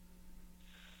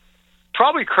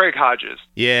 Probably Craig Hodges.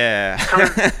 Yeah.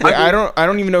 I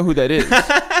don't even know who that is.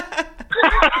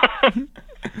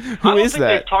 Who is that?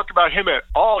 They've talked about him at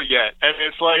all yet, and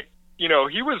it's like, you know,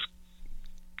 he was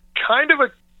kind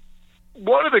of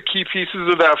one of the key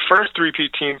pieces of that first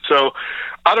 3P team. So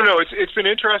I don't know. It's been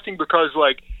interesting because,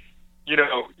 like,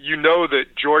 you know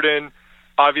that Jordan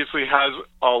obviously has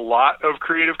a lot of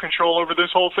creative control over this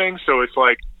whole thing. So it's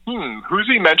like, who's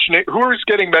he mentioning? Who is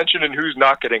getting mentioned and who's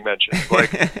not getting mentioned?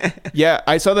 Like, yeah,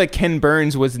 I saw that Ken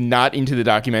Burns was not into the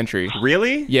documentary.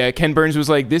 Really? Yeah, Ken Burns was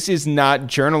like, this is not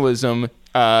journalism.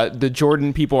 The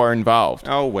Jordan people are involved.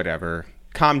 Oh, whatever.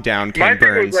 Calm down, Ken my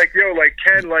Burns. thing was like, like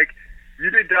Ken, like, you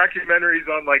did documentaries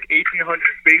on like 1800s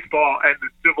baseball and the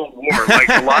Civil War. Like,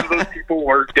 a lot of those people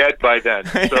were dead by then.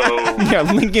 So yeah,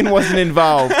 Lincoln wasn't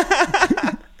involved.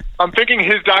 I'm thinking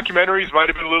his documentaries might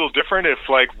have been a little different if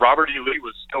like Robert E. Lee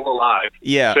was still alive.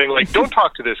 Yeah. Saying like, don't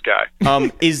talk to this guy.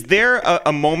 Is there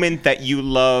a moment that you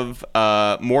love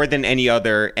more than any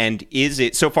other, and is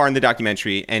it so far in the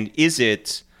documentary? And is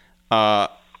it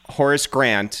Horace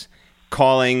Grant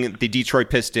calling the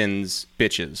Detroit Pistons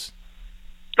bitches?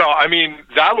 No, I mean,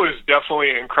 that was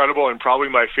definitely incredible and probably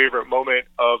my favorite moment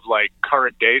of like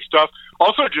current day stuff.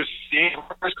 Also, just seeing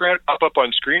Horace Grant up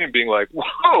on screen and being like,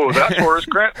 whoa, that's Horace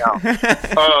Grant now.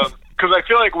 Because I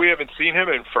feel like we haven't seen him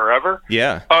in forever.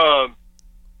 Yeah.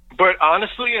 But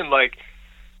honestly, and like,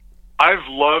 I've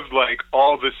loved like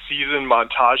all the season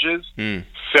montages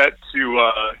set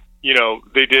to,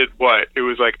 they did what? It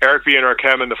was like Eric B. and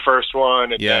Rakim in the first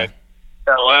one, and then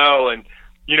LL. And,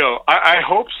 I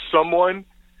hope someone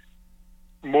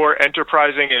more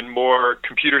enterprising and more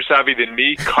computer savvy than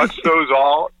me cuts those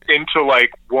all into like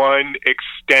one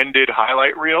extended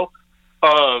highlight reel.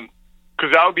 Cause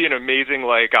that would be an amazing,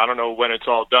 like, I don't know when it's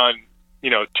all done,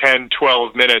 10,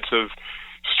 12 minutes of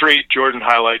straight Jordan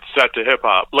highlights set to hip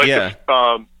hop. Like,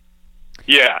 But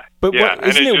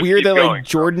isn't it weird that like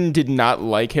Jordan did not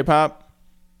like hip hop?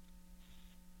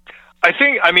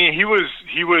 I mean, he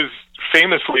was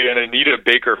famously an Anita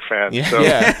Baker fan. Yeah. So,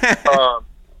 yeah.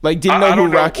 Like, didn't know who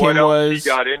Rakim was. He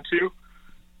got into.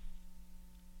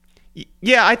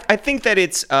 Yeah, I think that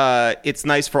it's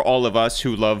nice for all of us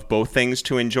who love both things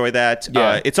to enjoy that.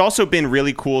 Yeah. It's also been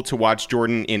really cool to watch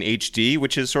Jordan in HD,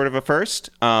 which is sort of a first.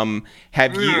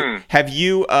 Have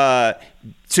you?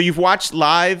 So you've watched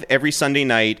live every Sunday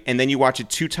night, and then you watch it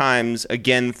 2 times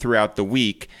again throughout the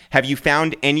week. Have you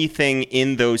found anything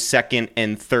in those second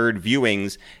and third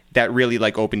viewings that really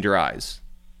like opened your eyes?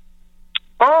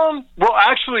 Well,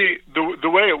 actually, the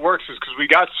way it works is because we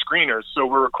got screeners, so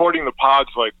we're recording the pods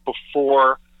like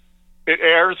before it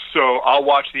airs. So I'll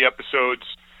watch the episodes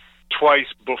twice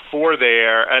before they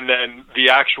air, and then the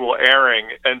actual airing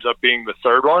ends up being the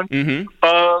third one. Mm-hmm.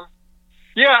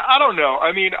 Yeah, I don't know.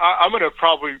 I mean, I'm gonna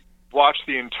probably watch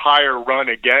the entire run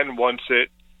again once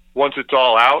it's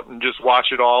all out, and just watch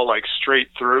it all like straight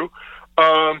through.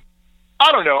 I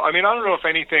don't know. I mean, I don't know if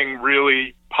anything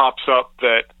really pops up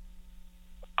that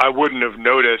I wouldn't have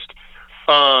noticed.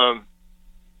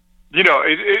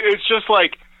 It's just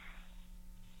like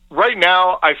right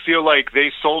now I feel like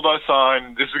they sold us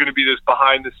on this is going to be this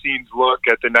behind the scenes look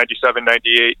at the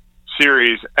 97-98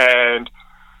 series, and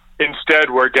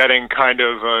instead we're getting kind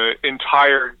of an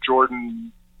entire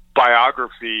Jordan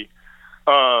biography.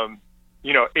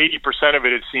 80% of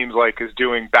it seems like is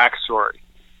doing backstory,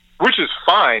 which is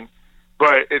fine,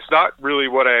 but it's not really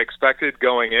what I expected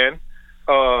going in.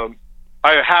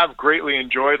 I have greatly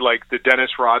enjoyed like the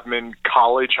Dennis Rodman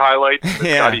college highlights,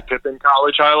 the Scottie Pippen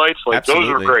college highlights. Like Absolutely.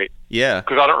 Those were great. Yeah.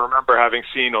 Because I don't remember having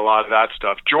seen a lot of that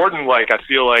stuff. Jordan, like, I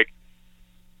feel like,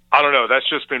 I don't know, that's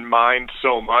just been mined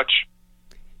so much.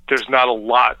 There's not a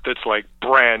lot that's like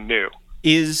brand new.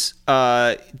 Is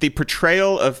the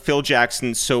portrayal of Phil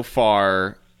Jackson so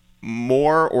far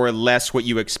more or less what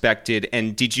you expected?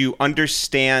 And did you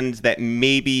understand that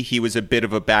maybe he was a bit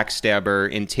of a backstabber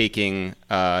in taking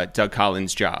Doug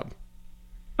Collins' job?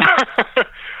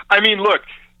 I mean, look,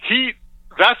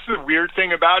 that's the weird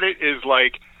thing about it is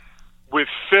like with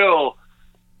Phil,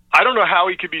 I don't know how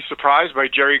he could be surprised by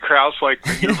Jerry Krause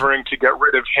maneuvering to get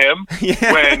rid of him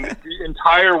when the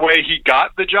entire way he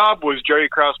got the job was Jerry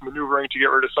Krause maneuvering to get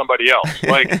rid of somebody else.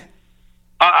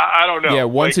 I don't know. Yeah,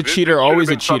 once a cheater, always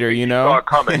a cheater,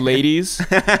 ladies.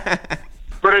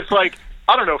 But it's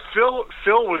I don't know. Phil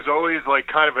was always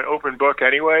kind of an open book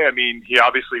anyway. I mean, he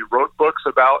obviously wrote books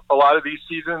about a lot of these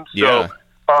seasons. So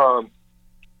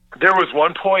there was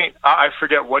one point, I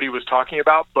forget what he was talking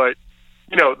about, but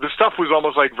the stuff was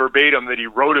almost verbatim that he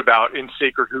wrote about in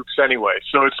Sacred Hoops anyway.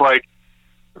 So it's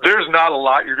there's not a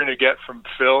lot you're going to get from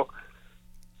Phil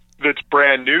that's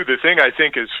brand new. The thing I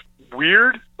think is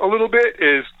weird a little bit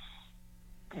is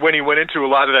when he went into a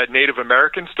lot of that Native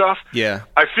American stuff. Yeah.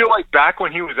 I feel back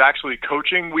when he was actually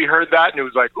coaching, we heard that and it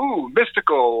was ooh,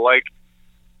 mystical.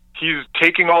 He's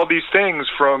taking all these things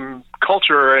from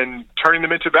culture and turning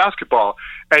them into basketball.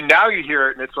 And now you hear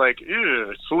it and it's ew,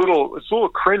 it's a little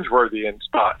cringeworthy in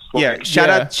spots. Yeah. Shout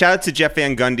out to Jeff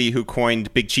Van Gundy who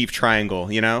coined Big Chief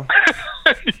Triangle, Yes.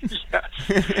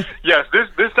 Yes,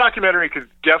 this documentary could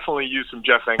definitely use some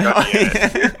Jeff Van Gundy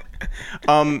in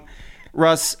it.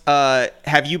 Russ,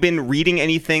 have you been reading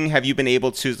anything? Have you been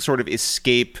able to sort of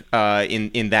escape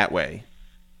in that way?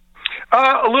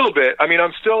 A little bit. I mean,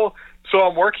 I'm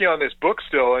working on this book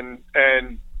still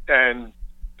and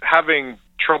having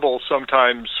trouble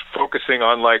sometimes focusing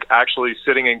on actually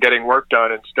sitting and getting work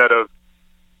done instead of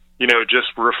just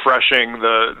refreshing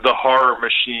the horror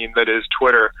machine that is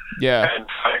Twitter and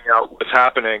finding out what's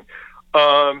happening.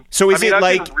 So is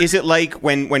it like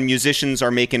when musicians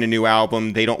are making a new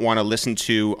album, they don't want to listen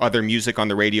to other music on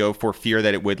the radio for fear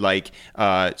that it would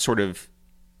sort of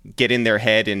get in their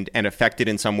head and affect it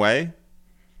in some way?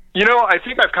 I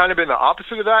think I've kind of been the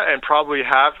opposite of that and probably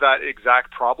have that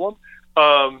exact problem.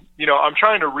 I'm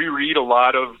trying to reread a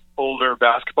lot of older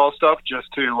basketball stuff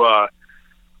just to,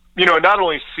 not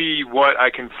only see what I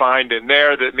can find in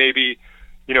there that maybe,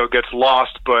 gets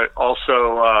lost, but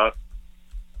also,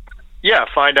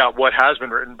 find out what has been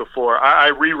written before. I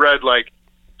reread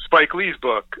Spike Lee's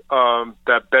book,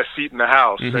 that Best Seat in the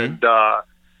House. Mm-hmm. And,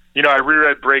 I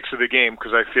reread Breaks of the Game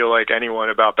because I feel like anyone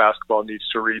about basketball needs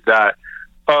to read that.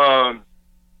 And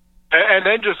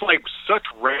then just such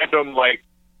random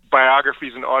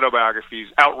biographies and autobiographies.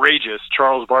 Outrageous,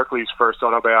 Charles Barkley's first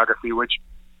autobiography, which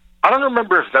I don't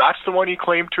remember if that's the one he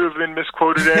claimed to have been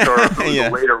misquoted in or if it was a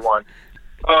later one.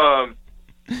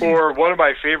 Or one of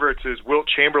my favorites is Wilt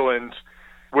Chamberlain's,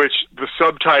 which the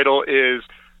subtitle is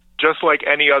Just Like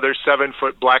Any Other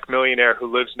 7-Foot Black Millionaire Who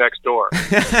Lives Next Door.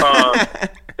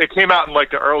 It came out in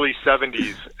the early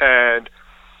 70s and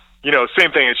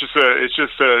same thing. It's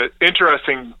just a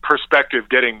interesting perspective,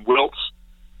 getting Wilt's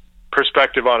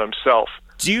perspective on himself.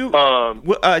 Do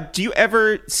you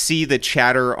ever see the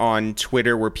chatter on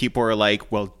Twitter where people are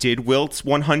like, well, did Wilt's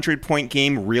 100-point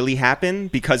game really happen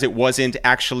because it wasn't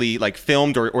actually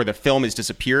filmed or the film has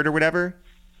disappeared or whatever?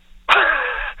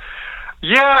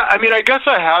 Yeah, I mean, I guess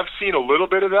I have seen a little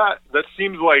bit of that. That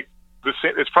seems like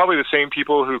it's probably the same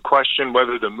people who question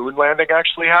whether the moon landing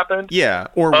actually happened. Yeah,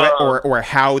 or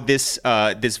how this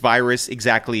virus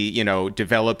exactly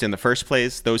developed in the first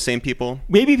place. Those same people.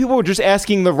 Maybe people were just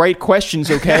asking the right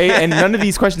questions, okay, and none of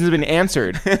these questions have been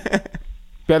answered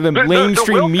by the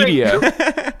mainstream media.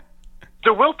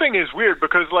 The Wilt thing is weird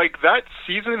because that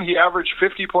season he averaged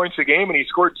 50 points a game and he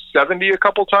scored 70 a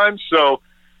couple times. So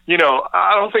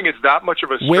I don't think it's that much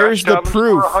of a stretch. Where's the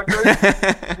proof?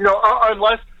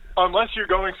 Unless you're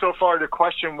going so far to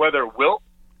question whether Wilt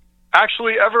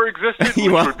actually ever existed,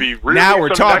 which would be really now we're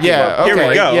talking. Yeah, okay, here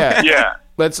we go. Yeah.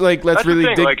 Let's That's really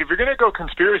the thing. If you're gonna go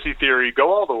conspiracy theory,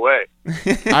 go all the way.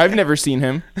 I've never seen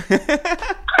him.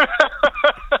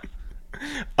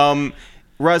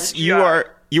 Russ, you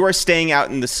are staying out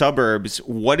in the suburbs.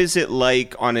 What is it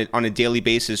like on a daily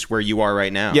basis where you are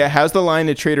right now? Yeah, how's the line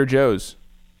at Trader Joe's?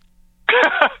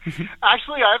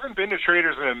 Actually, I haven't been to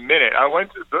Traders in a minute. I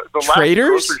went to the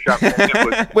Traders? last grocery shop.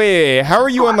 Was wait, how are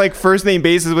you on first name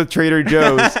basis with Trader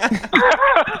Joe's?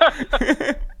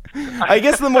 I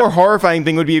guess the more horrifying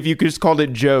thing would be if you just called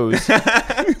it Joe's.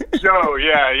 Joe,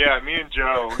 yeah, me and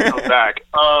Joe go back.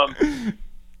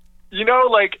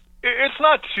 It's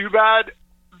not too bad.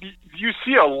 You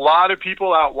see a lot of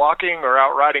people out walking or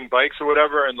out riding bikes or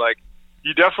whatever, and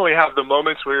you definitely have the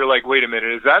moments where you're like, wait a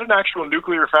minute, is that an actual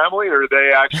nuclear family or are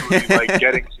they actually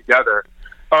getting together?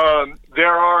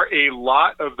 There are a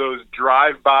lot of those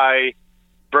drive-by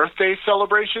birthday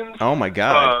celebrations. Oh my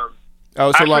God.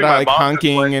 So a lot of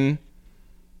honking and...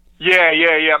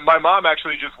 Yeah. My mom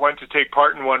actually just went to take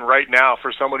part in one right now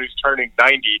for someone who's turning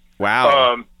 90.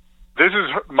 Wow. This is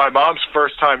my mom's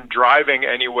first time driving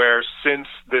anywhere since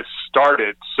this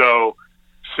started. So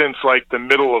since like the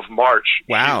middle of March.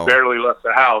 Wow. She's barely left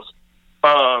the house.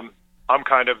 I'm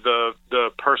kind of the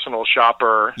personal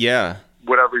shopper. Yeah.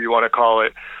 Whatever you want to call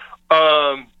it.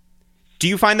 Do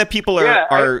you find that people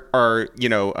are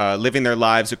living their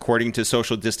lives according to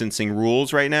social distancing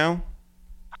rules right now?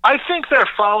 I think they're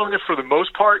following it for the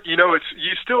most part. You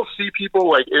still see people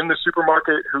like in the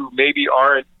supermarket who maybe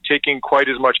aren't taking quite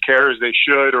as much care as they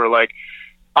should, or like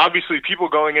obviously people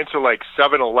going into like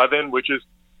 7-Eleven, which is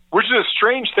a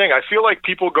strange thing. I feel like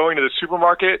people going to the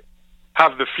supermarket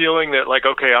have the feeling that like,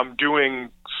 okay, I'm doing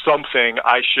something,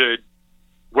 I should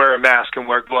wear a mask and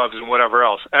wear gloves and whatever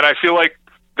else. And I feel like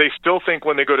they still think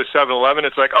when they go to 7-Eleven,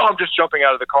 it's like, oh, I'm just jumping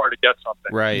out of the car to get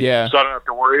something. Right. Yeah. So I don't have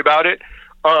to worry about it.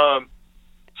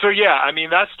 So yeah, I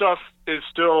mean, that stuff is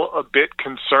still a bit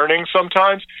concerning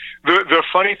sometimes. The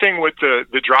funny thing with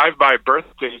the drive-by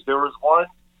birthdays, there was one,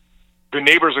 the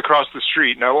neighbors across the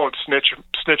street, and I won't snitch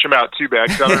them out too bad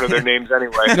because I don't know their names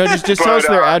anyway. No, just tell us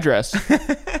their address.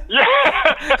 Yeah,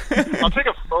 I'll take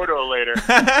a photo later.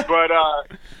 But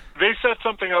they set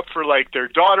something up for like their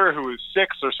daughter who was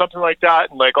 6 or something like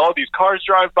that, and like all these cars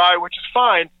drive by, which is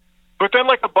fine. But then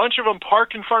like a bunch of them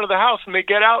park in front of the house and they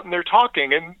get out and they're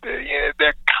talking and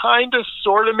they're kind of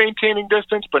sort of maintaining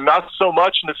distance, but not so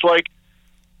much. And it's like,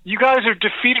 you guys are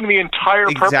defeating the entire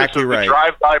purpose of the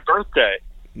drive-by birthday.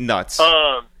 Nuts.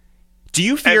 Do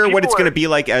you fear what it's going to be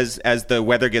like as the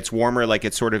weather gets warmer, like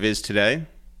it sort of is today?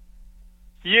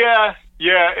 Yeah,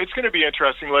 it's going to be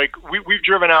interesting. Like we've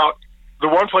driven out. The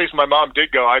one place my mom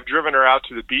did go, I've driven her out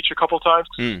to the beach a couple times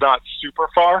because it's not super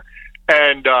far.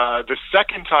 And the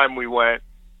second time we went,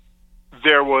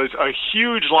 there was a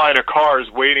huge line of cars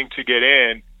waiting to get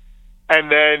in.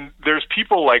 And then there's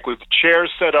people like with chairs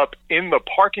set up in the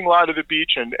parking lot of the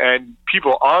beach and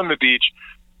people on the beach.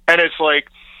 And it's like,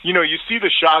 you see the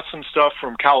shots and stuff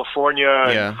from California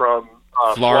and from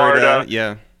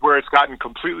Florida, where it's gotten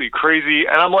completely crazy.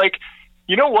 And I'm like,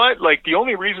 you know what? Like, the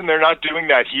only reason they're not doing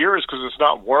that here is because it's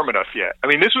not warm enough yet. I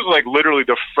mean, this was like literally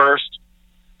the first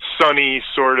sunny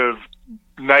sort of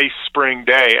nice spring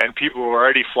day, and people were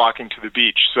already flocking to the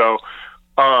beach. So,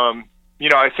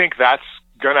 I think that's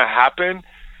going to happen.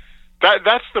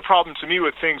 That's the problem to me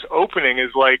with things opening is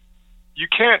like, you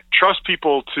can't trust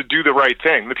people to do the right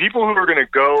thing. The people who are going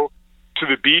to go to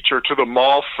the beach or to the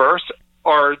mall first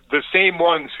are the same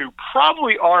ones who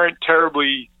probably aren't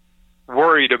terribly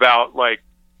worried about like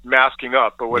masking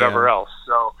up or whatever else.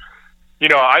 So,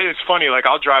 it's funny, like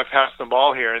I'll drive past the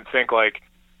mall here and think like,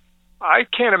 I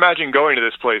can't imagine going to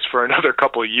this place for another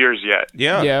couple of years yet.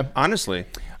 Yeah. Honestly.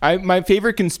 My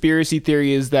favorite conspiracy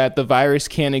theory is that the virus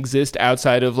can't exist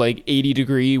outside of like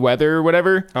 80-degree weather or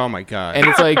whatever. Oh my God. And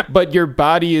it's like, but your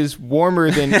body is warmer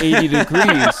than 80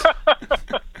 degrees.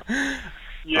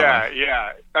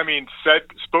 Yeah. I mean,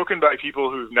 spoken by people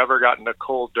who've never gotten a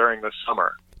cold during the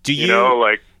summer. Do you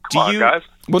come on, guys.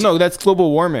 Well, no, that's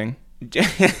global warming.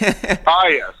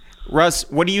 Yes. Russ,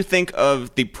 what do you think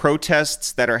of the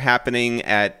protests that are happening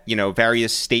at,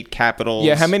 various state capitals?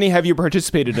 Yeah, how many have you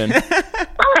participated in?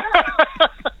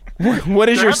 What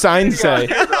does your sign say?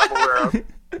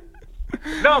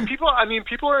 No, people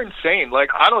are insane. Like,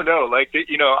 I don't know. Like,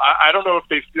 I don't know if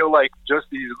they feel like just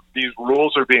these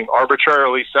rules are being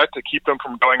arbitrarily set to keep them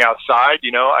from going outside.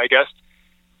 I guess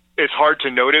it's hard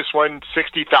to notice when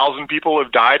 60,000 people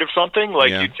have died of something.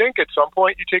 Like, you'd think at some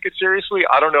point you take it seriously.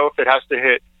 I don't know if it has to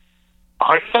hit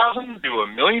 100,000, do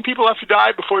 1 million people have to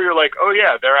die before you're like, oh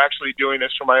yeah, they're actually doing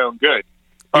this for my own good.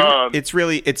 It's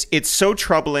really it's so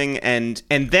troubling, and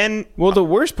then the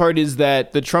worst part is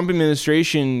that the Trump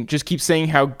administration just keeps saying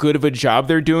how good of a job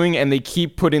they're doing, and they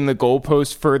keep putting the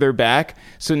goalpost further back.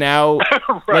 So now,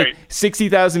 like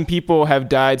 60,000 people have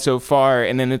died so far,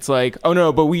 and then it's like, oh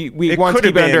no, but we want to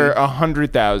keep it under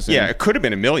 100,000. Yeah, it could have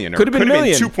been 1 million, or could have been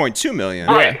 2.2 million.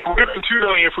 Right, it would have been 2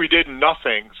 million if we did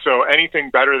nothing. So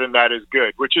anything better than that is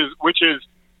good. Which is,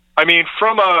 I mean,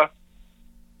 from a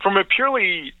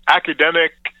purely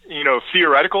academic,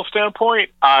 theoretical standpoint,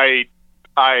 I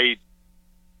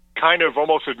kind of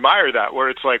almost admire that, where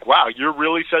it's like, wow, you're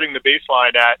really setting the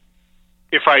baseline at,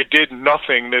 if I did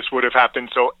nothing, this would have happened,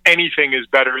 so anything is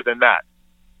better than that.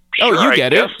 Sure, you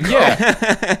get it. So.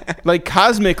 Yeah. Like,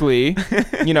 cosmically,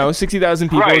 60,000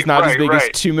 people is not as big as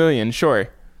 2 million, sure.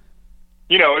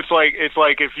 It's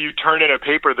like if you turn in a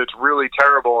paper that's really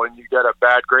terrible and you get a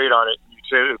bad grade on it,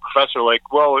 say to the professor,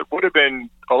 like, well, it would have been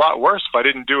a lot worse if I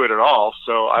didn't do it at all,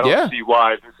 so I don't see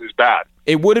why this is bad.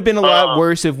 It would have been a lot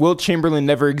worse if Wilt Chamberlain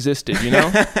never existed,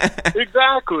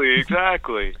 Exactly.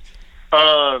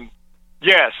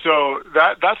 So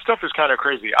that stuff is kind of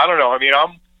crazy. I don't know. I mean,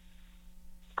 I'm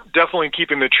definitely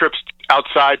keeping the trips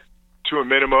outside to a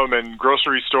minimum and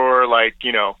grocery store, like,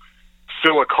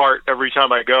 fill a cart every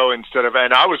time I go and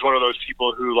I was one of those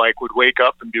people who like would wake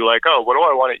up and be like, oh, what do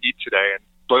I want to eat today? And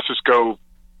let's just go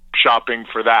shopping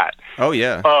for that. Oh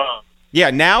yeah. Yeah,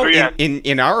 now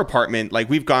in our apartment, like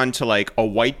we've gone to like a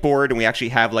whiteboard and we actually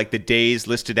have like the days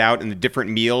listed out and the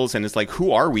different meals, and it's like,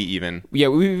 who are we even? Yeah,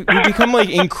 we've become like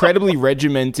incredibly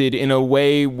regimented in a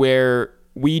way where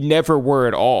we never were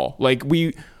at all. Like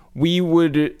we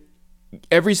would,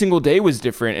 every single day was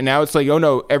different, and now it's like, oh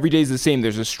no, every day is the same.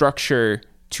 There's a structure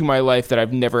to my life that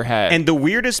I've never had. And the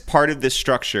weirdest part of this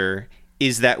structure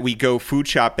is that we go food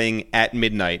shopping at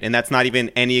midnight, and that's not even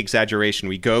any exaggeration.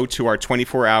 We go to our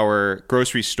 24-hour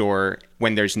grocery store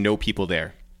when there's no people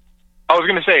there. I was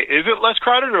going to say, is it less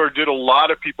crowded, or did a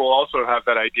lot of people also have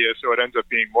that idea, so it ends up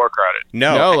being more crowded?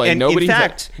 No, like, and nobody. In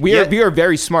fact, we are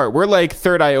very smart. We're like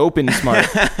third eye open smart.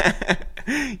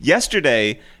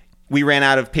 Yesterday, we ran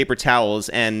out of paper towels,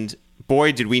 and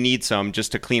boy, did we need some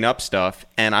just to clean up stuff.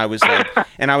 And I was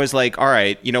like, all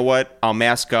right, you know what? I'll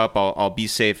mask up. I'll be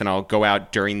safe, and I'll go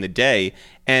out during the day.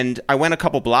 And I went a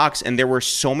couple blocks, and there were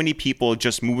so many people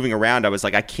just moving around. I was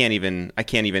like, I can't even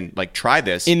like try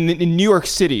this. In New York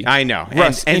City, I know.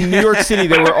 Russ, in New York City,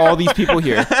 there were all these people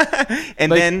here,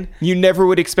 and like, then you never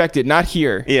would expect it. Not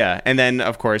here. Yeah, and then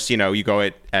of course, you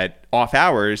go at off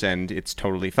hours, and it's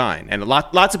totally fine. And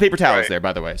lots of paper towels there,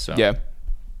 by the way. So yeah.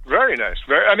 Very nice.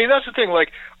 I mean, that's the thing.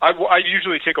 Like, I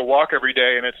usually take a walk every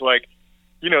day, and it's like,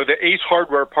 the Ace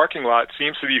Hardware parking lot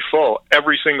seems to be full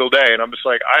every single day, and I'm just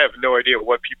like, I have no idea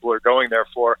what people are going there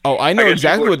for. Oh, I know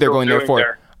exactly what they're going there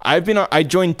for. I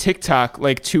joined TikTok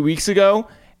like 2 weeks ago.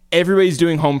 Everybody's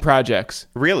doing home projects.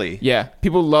 Really? Yeah.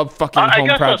 People love fucking home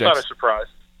projects. That's not a surprise.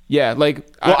 Yeah, like...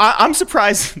 Well, I'm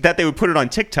surprised that they would put it on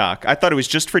TikTok. I thought it was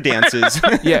just for dances.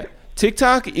 Yeah.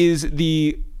 TikTok is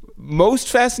the most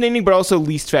fascinating but also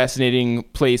least fascinating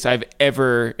place I've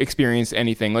ever experienced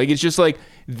anything. Like, it's just like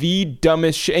the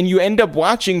dumbest shit, and you end up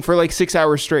watching for like 6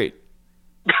 hours straight.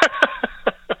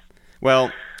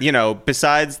 Well,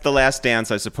 besides The Last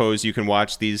Dance, I suppose you can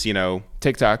watch these,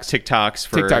 TikToks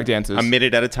for TikTok dances, a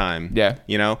minute at a time. Yeah.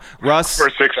 Russ,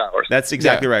 for 6 hours. That's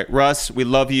exactly right. Russ, we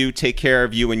love you. Take care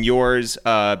of you and yours.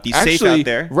 Be safe out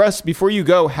there. Russ, before you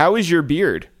go, how is your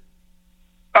beard?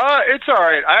 It's all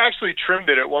right. I actually trimmed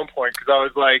it at one point because I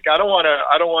was like, I don't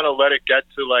want to let it get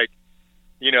to like,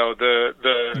 the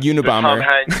Unabomber. The Tom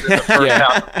Hanks in the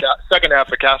first second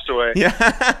half of Castaway.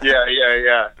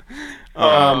 Yeah.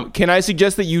 Can I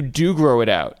suggest that you do grow it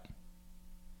out?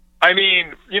 I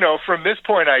mean, from this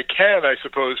point I can, I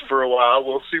suppose, for a while.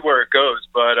 We'll see where it goes,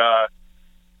 but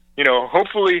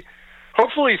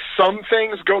hopefully some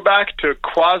things go back to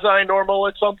quasi-normal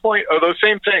at some point. Although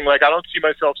same thing, like I don't see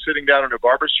myself sitting down in a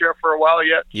barber's chair for a while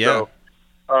yet. Yeah.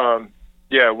 So,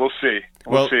 we'll see.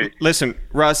 We'll see. Listen,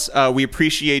 Russ, we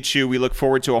appreciate you. We look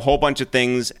forward to a whole bunch of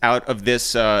things out of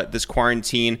this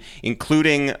quarantine,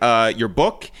 including your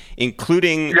book,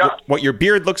 including what your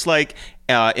beard looks like,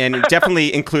 and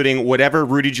definitely including whatever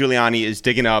Rudy Giuliani is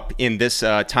digging up in this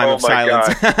time of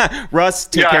silence. Russ,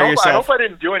 take care of yourself. I hope I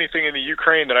didn't do anything in the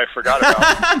Ukraine that I forgot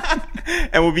about.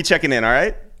 And we'll be checking in, all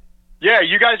right? Yeah,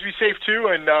 you guys be safe too,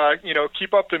 and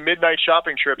keep up the midnight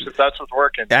shopping trips if that's what's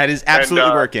working. That is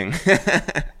absolutely working.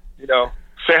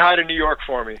 Say hi to New York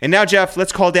for me. And now, Jeff,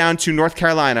 let's call down to North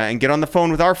Carolina and get on the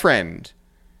phone with our friend,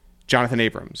 Jonathan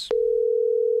Abrams.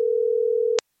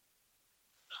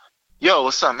 Yo,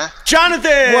 what's up, man?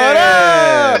 Jonathan! What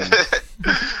up?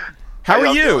 How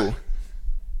are you?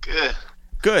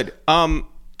 Good.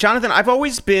 Jonathan, I've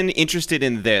always been interested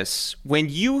in this. When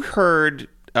you heard,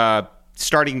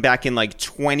 starting back in like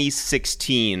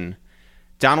 2016,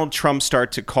 Donald Trump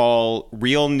start to call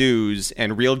real news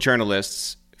and real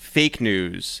journalists fake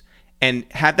news, and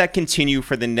have that continue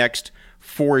for the next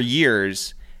 4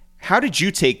 years, how did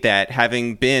you take that,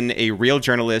 having been a real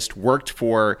journalist, worked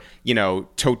for,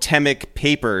 totemic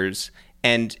papers,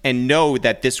 and know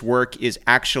that this work is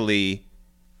actually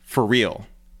for real?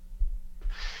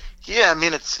 Yeah, I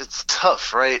mean, it's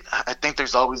tough, right? I think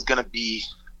there's always going to be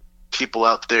people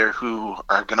out there who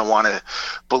are going to want to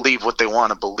believe what they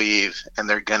want to believe, and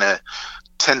they're going to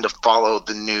tend to follow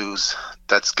the news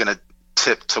that's going to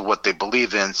tip to what they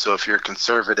believe in. So if you're a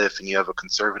conservative and you have a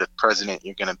conservative president,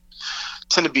 you're going to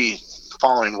tend to be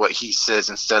following what he says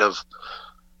instead of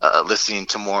listening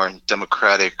to more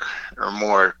democratic or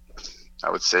more, I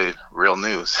would say, real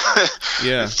news.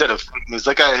 Yeah. Instead of fake news.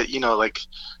 Like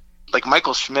like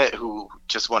Michael Schmidt, who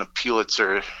just won a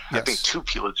Pulitzer, yes. I think 2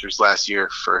 Pulitzers last year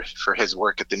for his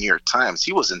work at the New York Times.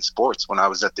 He was in sports when I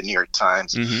was at the New York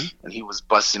Times, and he was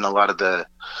busting a lot of the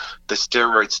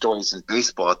steroid stories in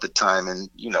baseball at the time. And,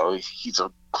 he's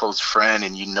a close friend,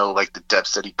 and like the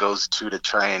depths that he goes to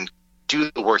try and do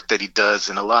the work that he does.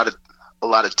 And a lot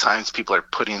of times people are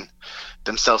putting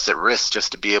themselves at risk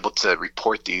just to be able to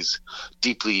report these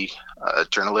deeply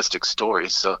journalistic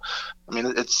stories. So, I mean,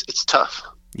 it's tough.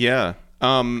 Yeah.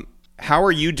 How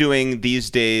are you doing these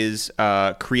days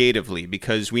creatively?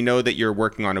 Because we know that you're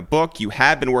working on a book. You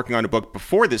have been working on a book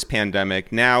before this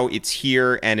pandemic. Now it's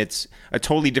here, and it's a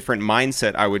totally different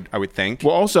mindset, I would think.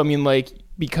 Well, also, I mean, like,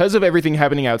 because of everything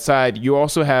happening outside, you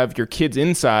also have your kids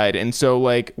inside. And so,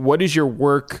 like, what is your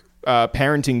work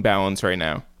parenting balance right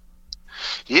now?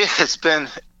 Yeah, it's been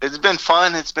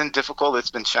fun. It's been difficult.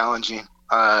 It's been challenging.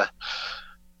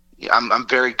 I'm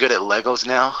very good at Legos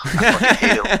now. I fucking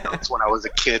hated Legos when I was a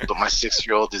kid, but my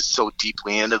 6-year-old is so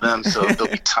deeply into them. So there'll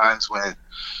be times when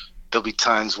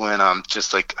I'm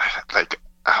just like,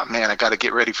 oh man, I got to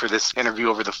get ready for this interview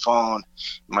over the phone.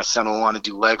 My son will want to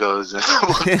do Legos. And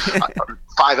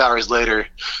 5 hours later,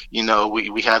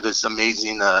 we have this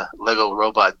amazing Lego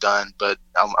robot done, but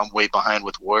I'm way behind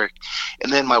with work.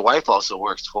 And then my wife also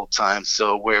works full time,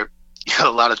 so we're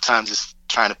a lot of times it's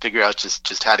trying to figure out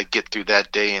just how to get through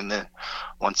that day. And then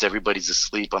once everybody's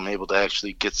asleep, I'm able to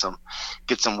actually get some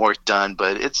work done.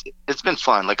 But it's been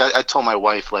fun. Like I told my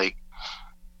wife, like,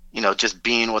 just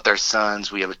being with our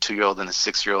sons, we have a 2-year-old and a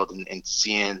 6-year-old, and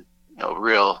seeing,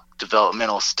 real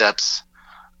developmental steps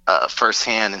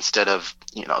firsthand instead of,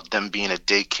 them being at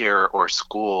daycare or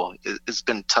school, it's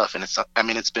been tough. And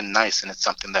it's been nice, and it's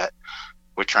something that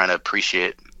we're trying to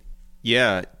appreciate.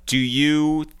 Yeah. Do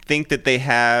you think that they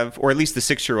have, or at least the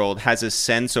 6-year-old has a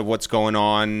sense of what's going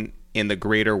on in the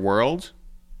greater world?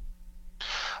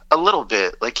 A little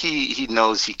bit. Like he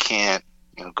knows he can't,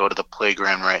 go to the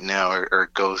playground right now or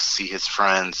go see his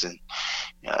friends. And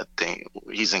I think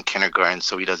he's in kindergarten,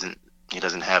 so he doesn't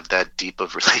have that deep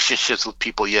of relationships with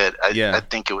people yet. I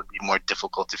think it would be more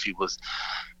difficult if he was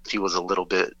a little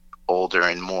bit older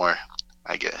and more,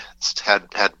 I guess, had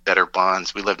better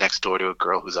bonds. We live next door to a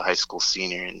girl who's a high school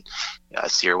senior, and I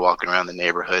see her walking around the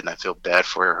neighborhood, and I feel bad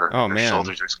for her. Her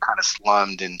shoulders are kind of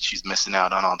slumped, and she's missing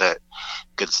out on all that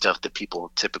good stuff that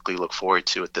people typically look forward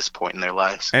to at this point in their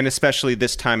lives. And especially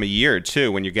this time of year,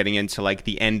 too, when you're getting into, like,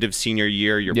 the end of senior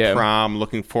year, your prom,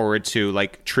 looking forward to,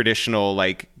 like, traditional,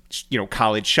 like,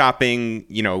 college shopping,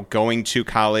 going to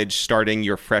college, starting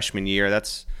your freshman year.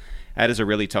 That is a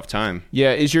really tough time.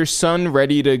 Yeah. Is your son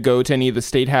ready to go to any of the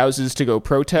state houses to go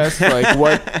protest? Like,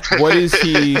 what is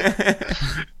he?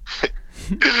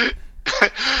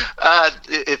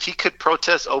 If he could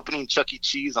protest opening Chuck E.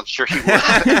 Cheese, I'm sure he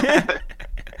would.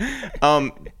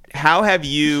 How have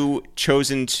you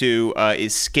chosen to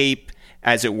escape,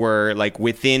 as it were, like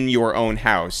within your own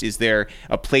house? Is there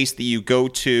a place that you go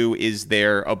to? Is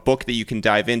there a book that you can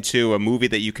dive into, a movie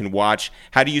that you can watch?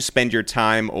 How do you spend your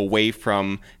time away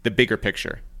from the bigger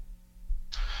picture?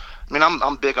 I mean,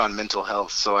 I'm big on mental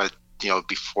health, so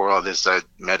before all this, I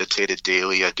meditated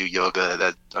daily. I do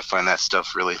yoga. I find that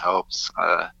stuff really helps.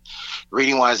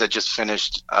 Reading wise, I just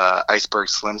finished Iceberg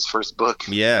Slim's first book.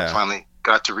 Yeah, I finally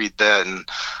got to read that, and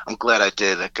I'm glad I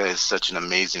did. That guy is such an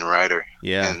amazing writer.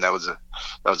 Yeah, and that was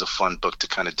a fun book to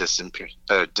kind of disappear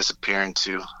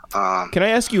into. Can I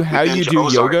ask you how you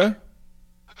do yoga?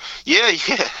 Yeah,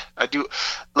 I do.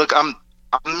 Look, I'm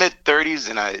mid-30s,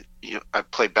 and I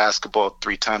play basketball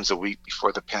 3 times a week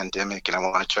before the pandemic, and I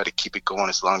want to try to keep it going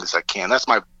as long as I can. That's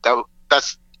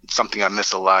something I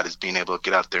miss a lot, is being able to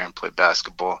get out there and play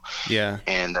basketball. Yeah.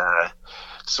 And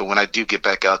so when I do get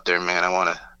back out there, man, I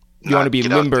want to. You want to be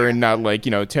limber and not like,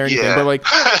 tear anything. Yeah. But like,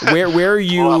 where are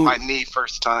you? Blew out my knee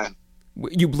first time.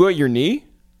 You blew out your knee?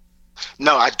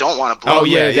 No, I don't want to blow. Oh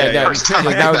yeah.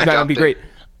 That would be great.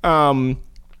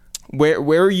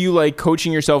 Where are you like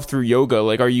coaching yourself through yoga?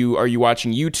 Like, are you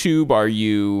watching YouTube? Are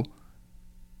you?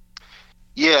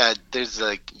 Yeah, there's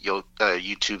like a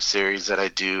YouTube series that I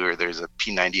do, or there's a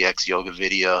P90X yoga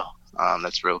video.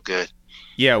 That's real good.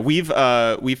 Yeah, we've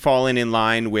fallen in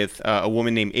line with a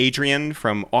woman named Adrian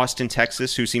from Austin,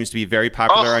 Texas, who seems to be very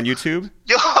popular on YouTube.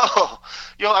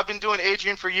 Yo, I've been doing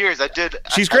Adrian for years.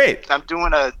 She's great. I'm doing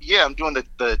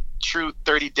the true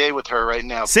 30-day with her right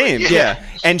now. Same, yeah.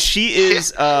 And she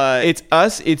is... it's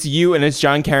us, it's you, and it's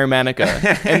John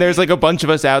Caramanica. And there's like a bunch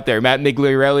of us out there. Matt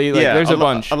Migliarelli, there's a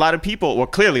bunch. A lot of people, well,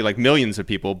 clearly like millions of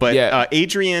people. But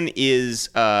Adrian is...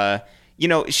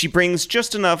 she brings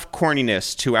just enough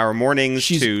corniness to our mornings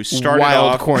to start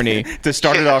wild it off corny to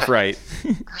start it off right.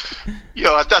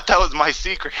 Yo, I thought that was my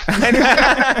secret.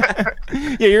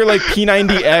 Yeah, you're like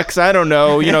P90X, I don't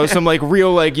know, some like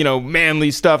real like,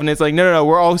 manly stuff, and it's like, no,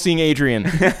 we're all seeing Adrian.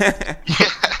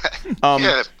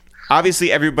 Yeah.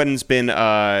 Obviously, everyone's been,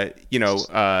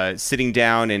 sitting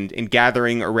down and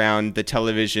gathering around the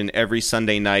television every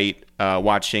Sunday night,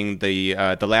 watching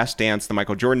the Last Dance, the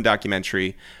Michael Jordan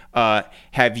documentary.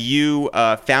 Have you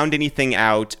found anything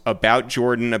out about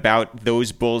Jordan, about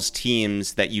those Bulls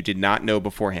teams that you did not know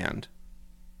beforehand?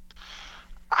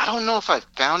 I don't know if I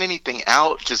found anything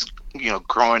out. Just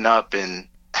growing up and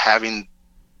having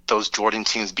those Jordan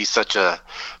teams be such a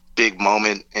big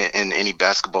moment in any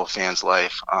basketball fan's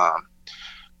life.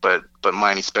 But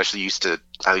mine especially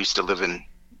I used to live in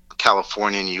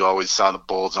California, and you always saw the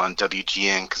Bulls on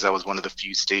WGN because that was one of the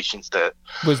few stations that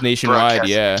was nationwide.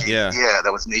 Yeah,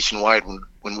 that was nationwide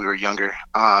when we were younger.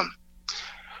 I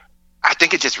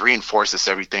think it just reinforces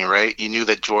everything, right? You knew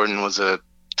that Jordan was a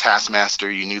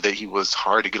taskmaster. You knew that he was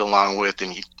hard to get along with,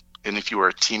 and if you were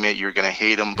a teammate, you were going to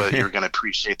hate him, but you were going to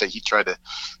appreciate that he tried to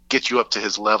get you up to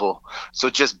his level. So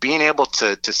just being able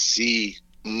to see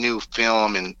new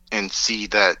film and see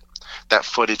that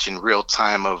footage in real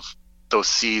time of those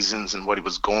seasons and what he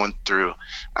was going through,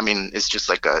 I mean, it's just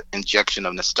like a injection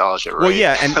of nostalgia, right? Well,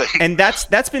 yeah, and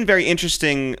that's been very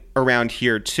interesting around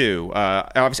here too.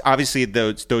 Obviously,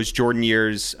 those Jordan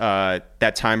years,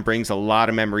 that time brings a lot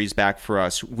of memories back for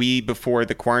us. We, before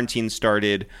the quarantine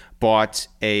started, bought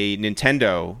a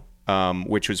Nintendo,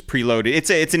 which was preloaded. It's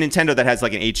a Nintendo that has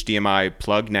like an HDMI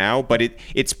plug now, but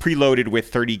it's preloaded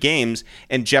with 30 games.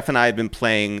 And Jeff and I have been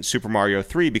playing Super Mario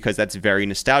 3 because that's very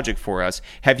nostalgic for us.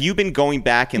 Have you been going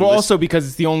back and also because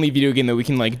it's the only video game that we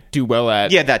can like do well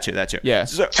at? Yeah, that too. Yeah.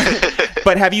 So,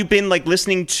 but have you been like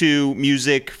listening to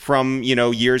music from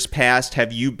years past?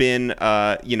 Have you been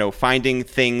finding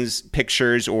things,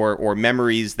 pictures, or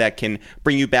memories that can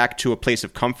bring you back to a place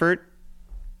of comfort?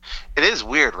 It is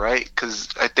weird, right? Because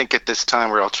I think at this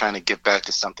time we're all trying to get back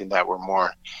to something that we're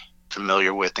more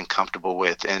familiar with and comfortable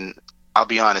with. And I'll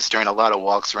be honest, during a lot of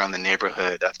walks around the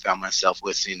neighborhood, I found myself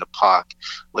listening to Pac,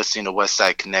 listening to West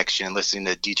Side Connection, listening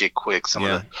to DJ Quick, some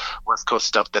of the West Coast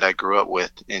stuff that I grew up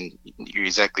with. And you're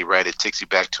exactly right. It takes you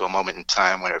back to a moment in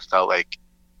time when it felt like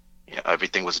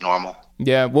everything was normal.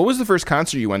 Yeah. What was the first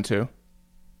concert you went to?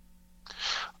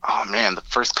 Oh, man, the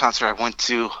first concert I went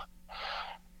to,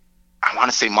 I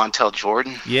want to say Montel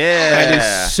Jordan. Yeah.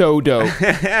 That is so dope.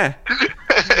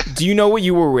 Do you know what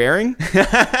you were wearing?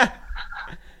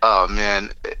 Oh,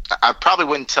 man. I probably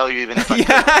wouldn't tell you even if I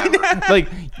could remember. Like,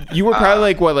 you were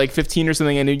probably like 15 or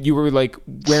something, and you were like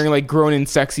wearing like grown and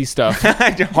sexy stuff.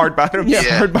 Hard bottoms. Yeah,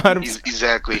 hard bottoms.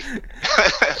 Exactly.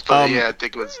 But I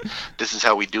think it was, this is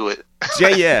how we do it.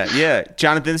 Yeah.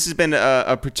 Jonathan, this has been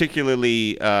a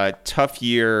particularly tough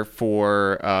year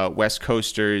for West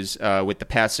Coasters with the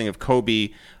passing of Kobe.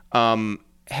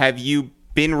 Have you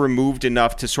been removed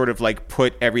enough to sort of like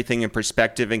put everything in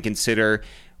perspective and consider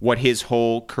what his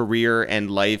whole career and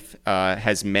life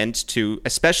has meant to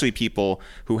especially people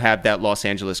who have that Los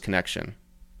Angeles connection?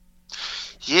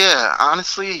 Yeah,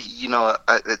 honestly,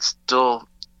 it still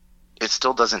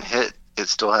doesn't hit. It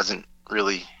still hasn't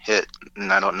really hit,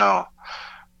 and I don't know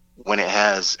when it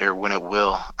has or when it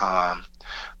will.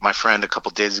 My friend a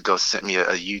couple days ago sent me a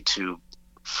YouTube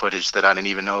footage that I didn't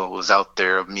even know was out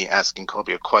there of me asking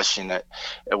Kobe a question at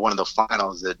one of the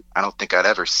finals that I don't think I'd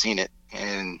ever seen it,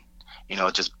 and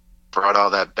it just brought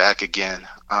all that back again.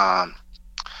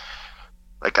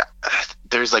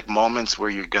 There's like moments where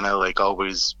you're gonna like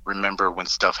always remember when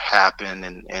stuff happened,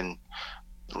 and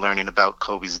learning about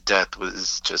Kobe's death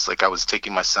was just like I was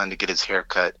taking my son to get his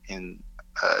haircut, and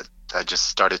I just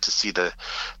started to see the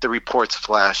reports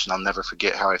flash, and I'll never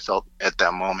forget how I felt at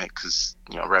that moment because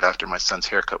right after my son's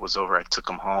haircut was over, I took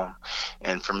him home,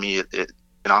 and for me it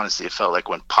honestly it felt like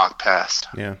when Pac passed.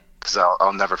 Yeah. Because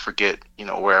I'll never forget,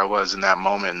 where I was in that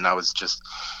moment, and I was just,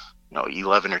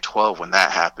 11 or 12 when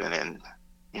that happened, and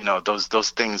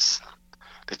those things,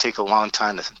 they take a long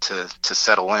time to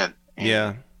settle in.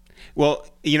 Yeah. Well,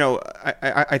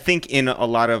 I think in a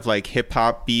lot of like hip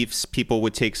hop beefs, people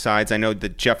would take sides. I know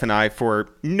that Jeff and I, for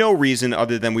no reason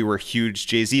other than we were huge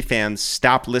Jay-Z fans,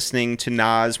 stopped listening to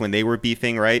Nas when they were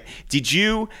beefing, right? Did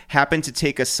you happen to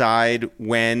take a side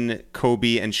when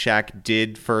Kobe and Shaq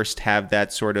did first have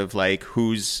that sort of like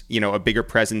who's, a bigger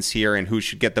presence here and who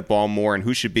should get the ball more and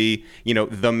who should be,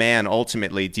 the man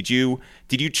ultimately? Did you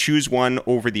choose one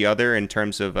over the other in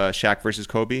terms of Shaq versus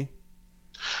Kobe?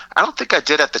 I don't think I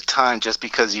did at the time, just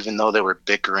because even though they were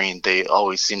bickering, they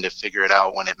always seemed to figure it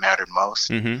out when it mattered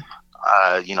most. Mm-hmm.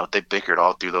 They bickered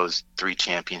all through those 3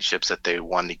 championships that they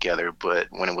won together, but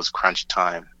when it was crunch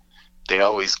time, they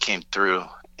always came through.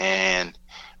 And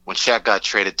when Shaq got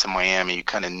traded to Miami, you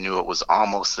kind of knew it was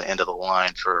almost the end of the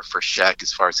line for Shaq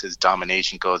as far as his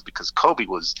domination goes, because Kobe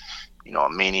was, a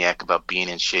maniac about being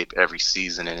in shape every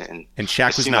season, and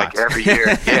Shaq was not. Like every year,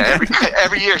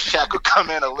 every year Shaq would come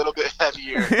in a little bit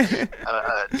heavier,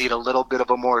 need a little bit of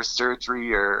a more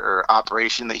surgery or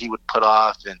operation that he would put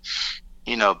off, and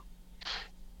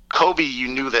Kobe, you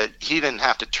knew that he didn't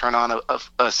have to turn on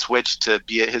a switch to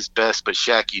be at his best, but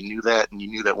Shaq, you knew that, and you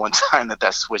knew that one time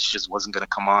that switch just wasn't going to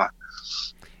come on.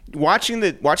 Watching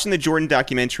the Jordan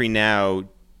documentary now,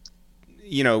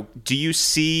 do you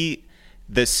see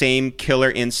the same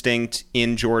killer instinct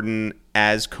in Jordan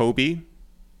as Kobe?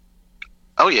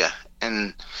 Oh yeah,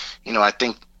 and I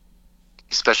think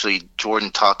especially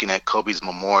Jordan talking at Kobe's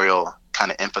memorial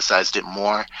kind of emphasized it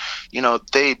more.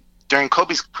 During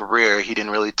Kobe's career, he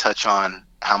didn't really touch on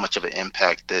how much of an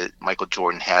impact that Michael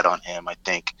Jordan had on him. I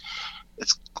think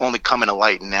it's only coming to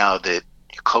light now that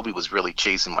Kobe was really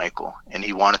chasing Michael, and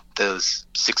he wanted those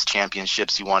 6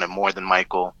 championships. He wanted more than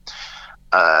Michael.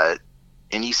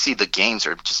 And you see the games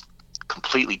are just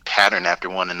completely patterned after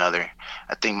one another.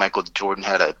 I think Michael Jordan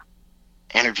had an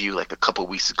interview like a couple of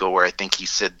weeks ago where I think he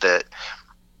said that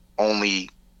only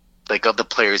of the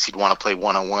players he'd want to play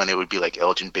one-on-one, it would be like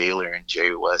Elgin Baylor and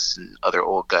Jerry West and other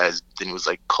old guys. Then he was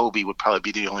like, Kobe would probably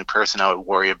be the only person I would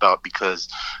worry about because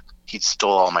he'd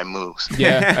stole all my moves.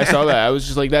 Yeah, I saw that. I was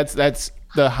just like, that's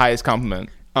the highest compliment.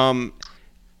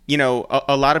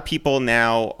 A lot of people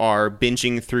now are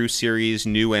binging through series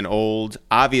new and old.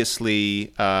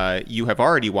 Obviously, you have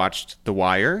already watched The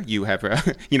Wire. You have,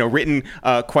 written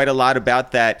quite a lot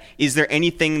about that. Is there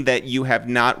anything that you have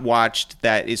not watched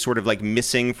that is sort of like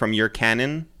missing from your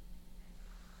canon?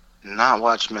 Not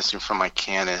watched missing from my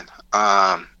canon.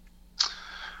 I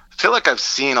feel like I've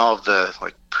seen all of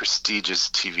the prestigious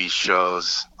TV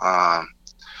shows.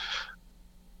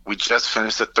 We just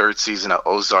finished the 3rd season of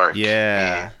Ozark.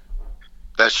 Yeah.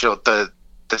 That show, the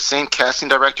same casting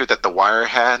director that The Wire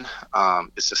had,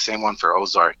 is the same one for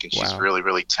Ozark, and she's really,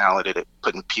 really talented at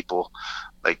putting people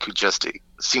who just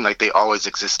seem like they always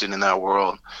existed in that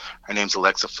world. Her name's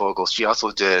Alexa Fogel. She also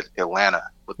did Atlanta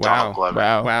with Donald Glover.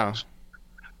 Wow.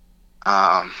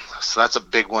 So that's a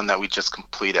big one that we just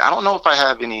completed. I don't know if I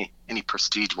have any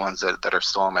prestige ones that are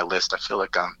still on my list. I feel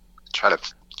like I'm trying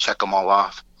to check them all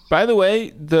off. By the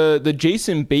way, the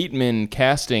Jason Bateman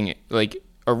casting,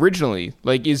 originally,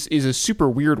 is a super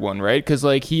weird one, right? Because,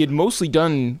 he had mostly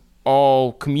done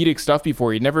all comedic stuff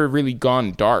before. He'd never really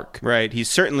gone dark. Right. He's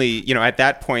certainly, at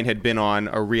that point had been on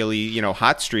a really,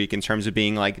 hot streak in terms of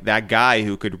being that guy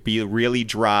who could be really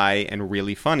dry and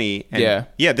really funny. And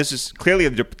yeah, this is clearly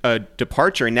a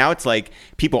departure. And now it's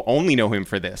people only know him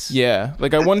for this. Yeah.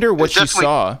 I wonder what you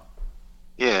saw.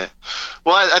 Yeah.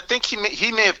 Well, I think he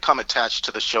may have come attached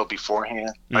to the show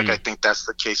beforehand. I think that's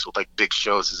the case with big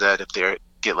shows, is that if they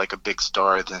get a big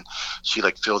star, then she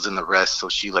fills in the rest. So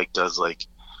she does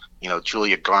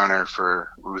Julia Garner for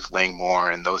Ruth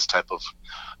Langmore and those type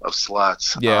of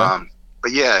slots. Yeah.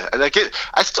 But yeah,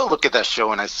 I still look at that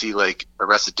show and I see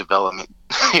Arrested Development,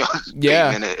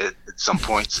 yeah, at some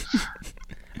points.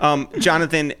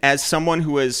 Jonathan, as someone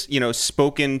who has,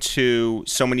 spoken to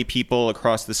so many people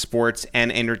across the sports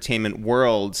and entertainment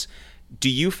worlds, do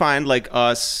you find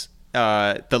us,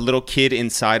 the little kid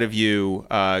inside of you,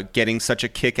 getting such a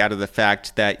kick out of the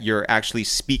fact that you're actually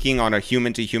speaking on a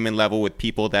human-to-human level with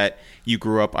people that you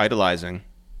grew up idolizing?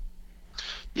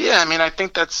 Yeah, I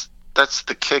think that's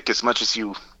the kick, as much as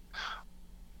you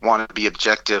want to be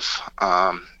objective,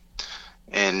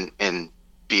 and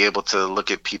be able to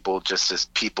look at people just as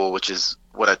people, which is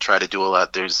what I try to do a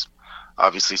lot. There's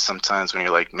obviously sometimes when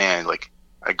you're man,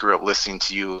 I grew up listening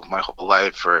to you my whole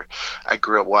life, or I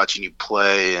grew up watching you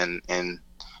play, and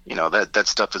that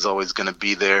stuff is always going to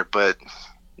be there. But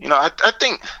I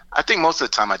think most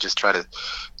of the time I just try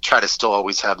to still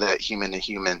always have that human to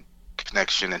human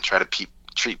connection and try to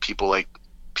treat people like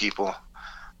people.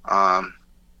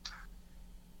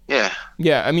 Yeah.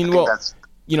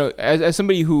 As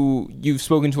somebody who you've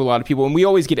spoken to a lot of people, and we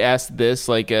always get asked this,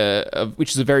 which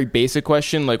is a very basic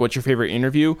question, what's your favorite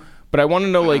interview? But I want to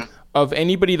know, of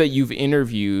anybody that you've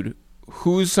interviewed,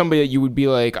 who's somebody that you would be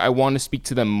I want to speak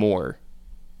to them more?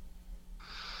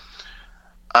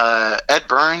 Ed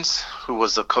Burns, who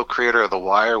was the co-creator of The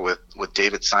Wire with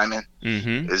David Simon,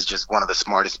 is just one of the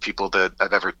smartest people that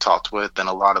I've ever talked with, and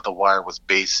a lot of The Wire was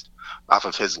based off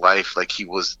of his life. He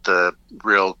was the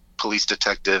real police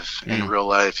detective in real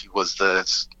life. He was the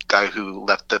guy who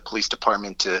left the police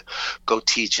department to go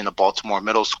teach in a Baltimore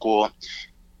middle school,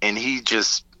 and he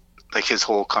just like his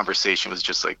whole conversation was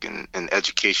just like an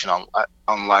education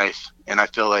on life. And I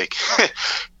feel like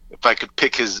if I could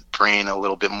pick his brain a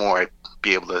little bit more, I'd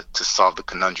be able to solve the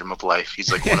conundrum of life.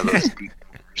 He's like one of those people.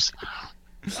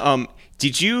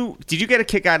 Did you get a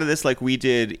kick out of this like we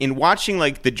did in watching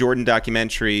like the Jordan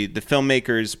documentary? The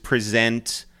filmmakers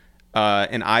present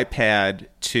an iPad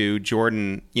to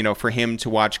Jordan, you know, for him to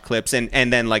watch clips, and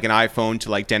then like an iPhone to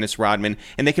like Dennis Rodman,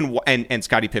 and they can and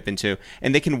Scottie Pippen too,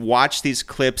 and they can watch these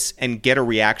clips and get a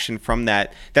reaction from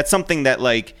that. That's something that,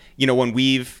 like, you know, when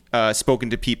we've spoken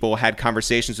to people, had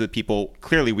conversations with people,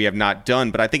 clearly we have not done,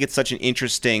 but I think it's such an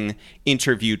interesting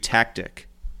interview tactic.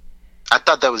 I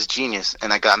thought that was genius,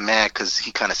 and I got mad because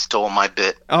he kind of stole my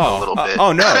bit a little bit.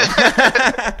 Oh no!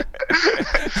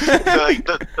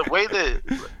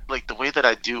 Like the way that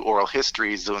I do oral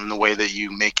histories, and the way that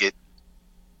you make it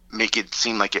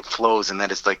seem like it flows, and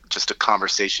that it's like just a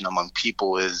conversation among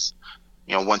people, is,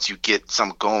 you know, once you get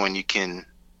some going, you can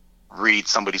read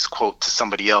somebody's quote to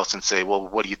somebody else and say, well,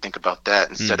 what do you think about that?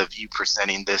 Instead of you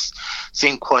presenting this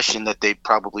same question that they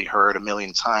probably heard a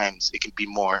million times, it can be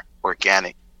more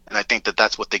organic. And I think that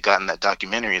that's what they got in that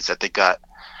documentary, is that they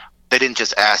didn't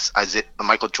just ask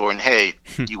Michael Jordan, hey,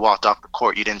 you walked off the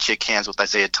court, you didn't shake hands with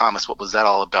Isaiah Thomas. What was that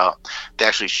all about? They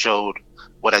actually showed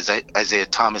what Isaiah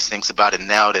Thomas thinks about it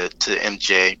now to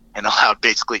MJ, and allowed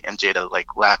basically MJ to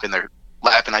like laugh in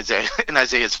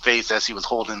Isaiah's face as he was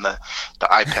holding the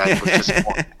iPad. It was just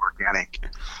more organic.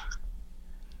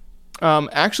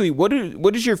 Actually, what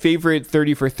is your favorite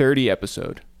 30 for 30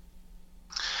 episode?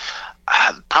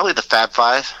 Probably the Fab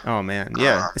Five. Oh man,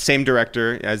 yeah, same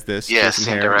director as this. Yeah,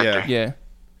 same director. Yeah.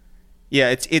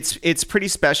 It's pretty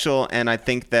special, and I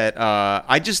think that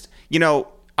I just, you know,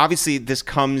 obviously this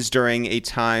comes during a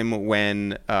time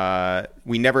when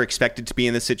we never expected to be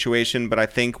in this situation, but I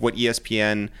think what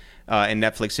ESPN and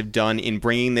Netflix have done in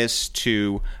bringing this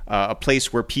to a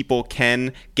place where people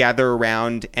can gather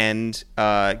around and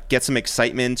get some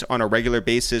excitement on a regular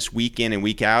basis, week in and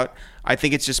week out, I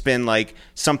think it's just been like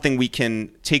something we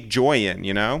can take joy in,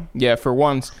 you know? Yeah, for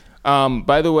once.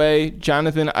 By the way,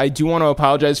 Jonathan, I do want to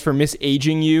apologize for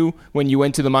misaging you when you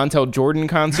went to the Montel Jordan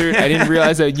concert. I didn't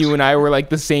realize that you and I were like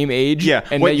the same age. Yeah,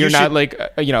 and that you're not like,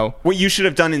 you know. What you should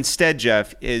have done instead,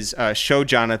 Jeff, is show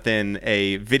Jonathan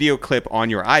a video clip on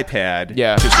your iPad.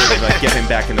 Yeah. To sort of like get him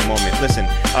back in the moment. Listen,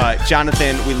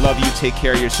 Jonathan, we love you. Take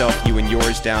care of yourself, you and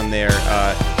yours down there.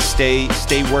 Stay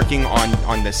working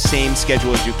on the same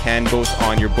schedule as you can, both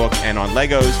on your book and on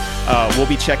Legos. We'll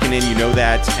be checking in, you know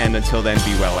that. And until then,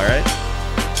 be well, all right?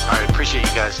 All right, appreciate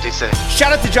you guys. Stay safe.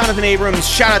 Shout out to Jonathan Abrams,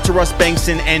 shout out to Russ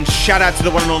Bengtson, and shout out to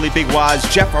the one and only Big Waz.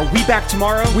 Jeff, are we back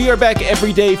tomorrow? We are back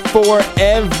every day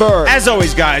forever. As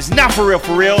always, guys, not for real,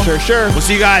 for real. Sure. We'll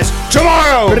see you guys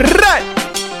tomorrow. Right.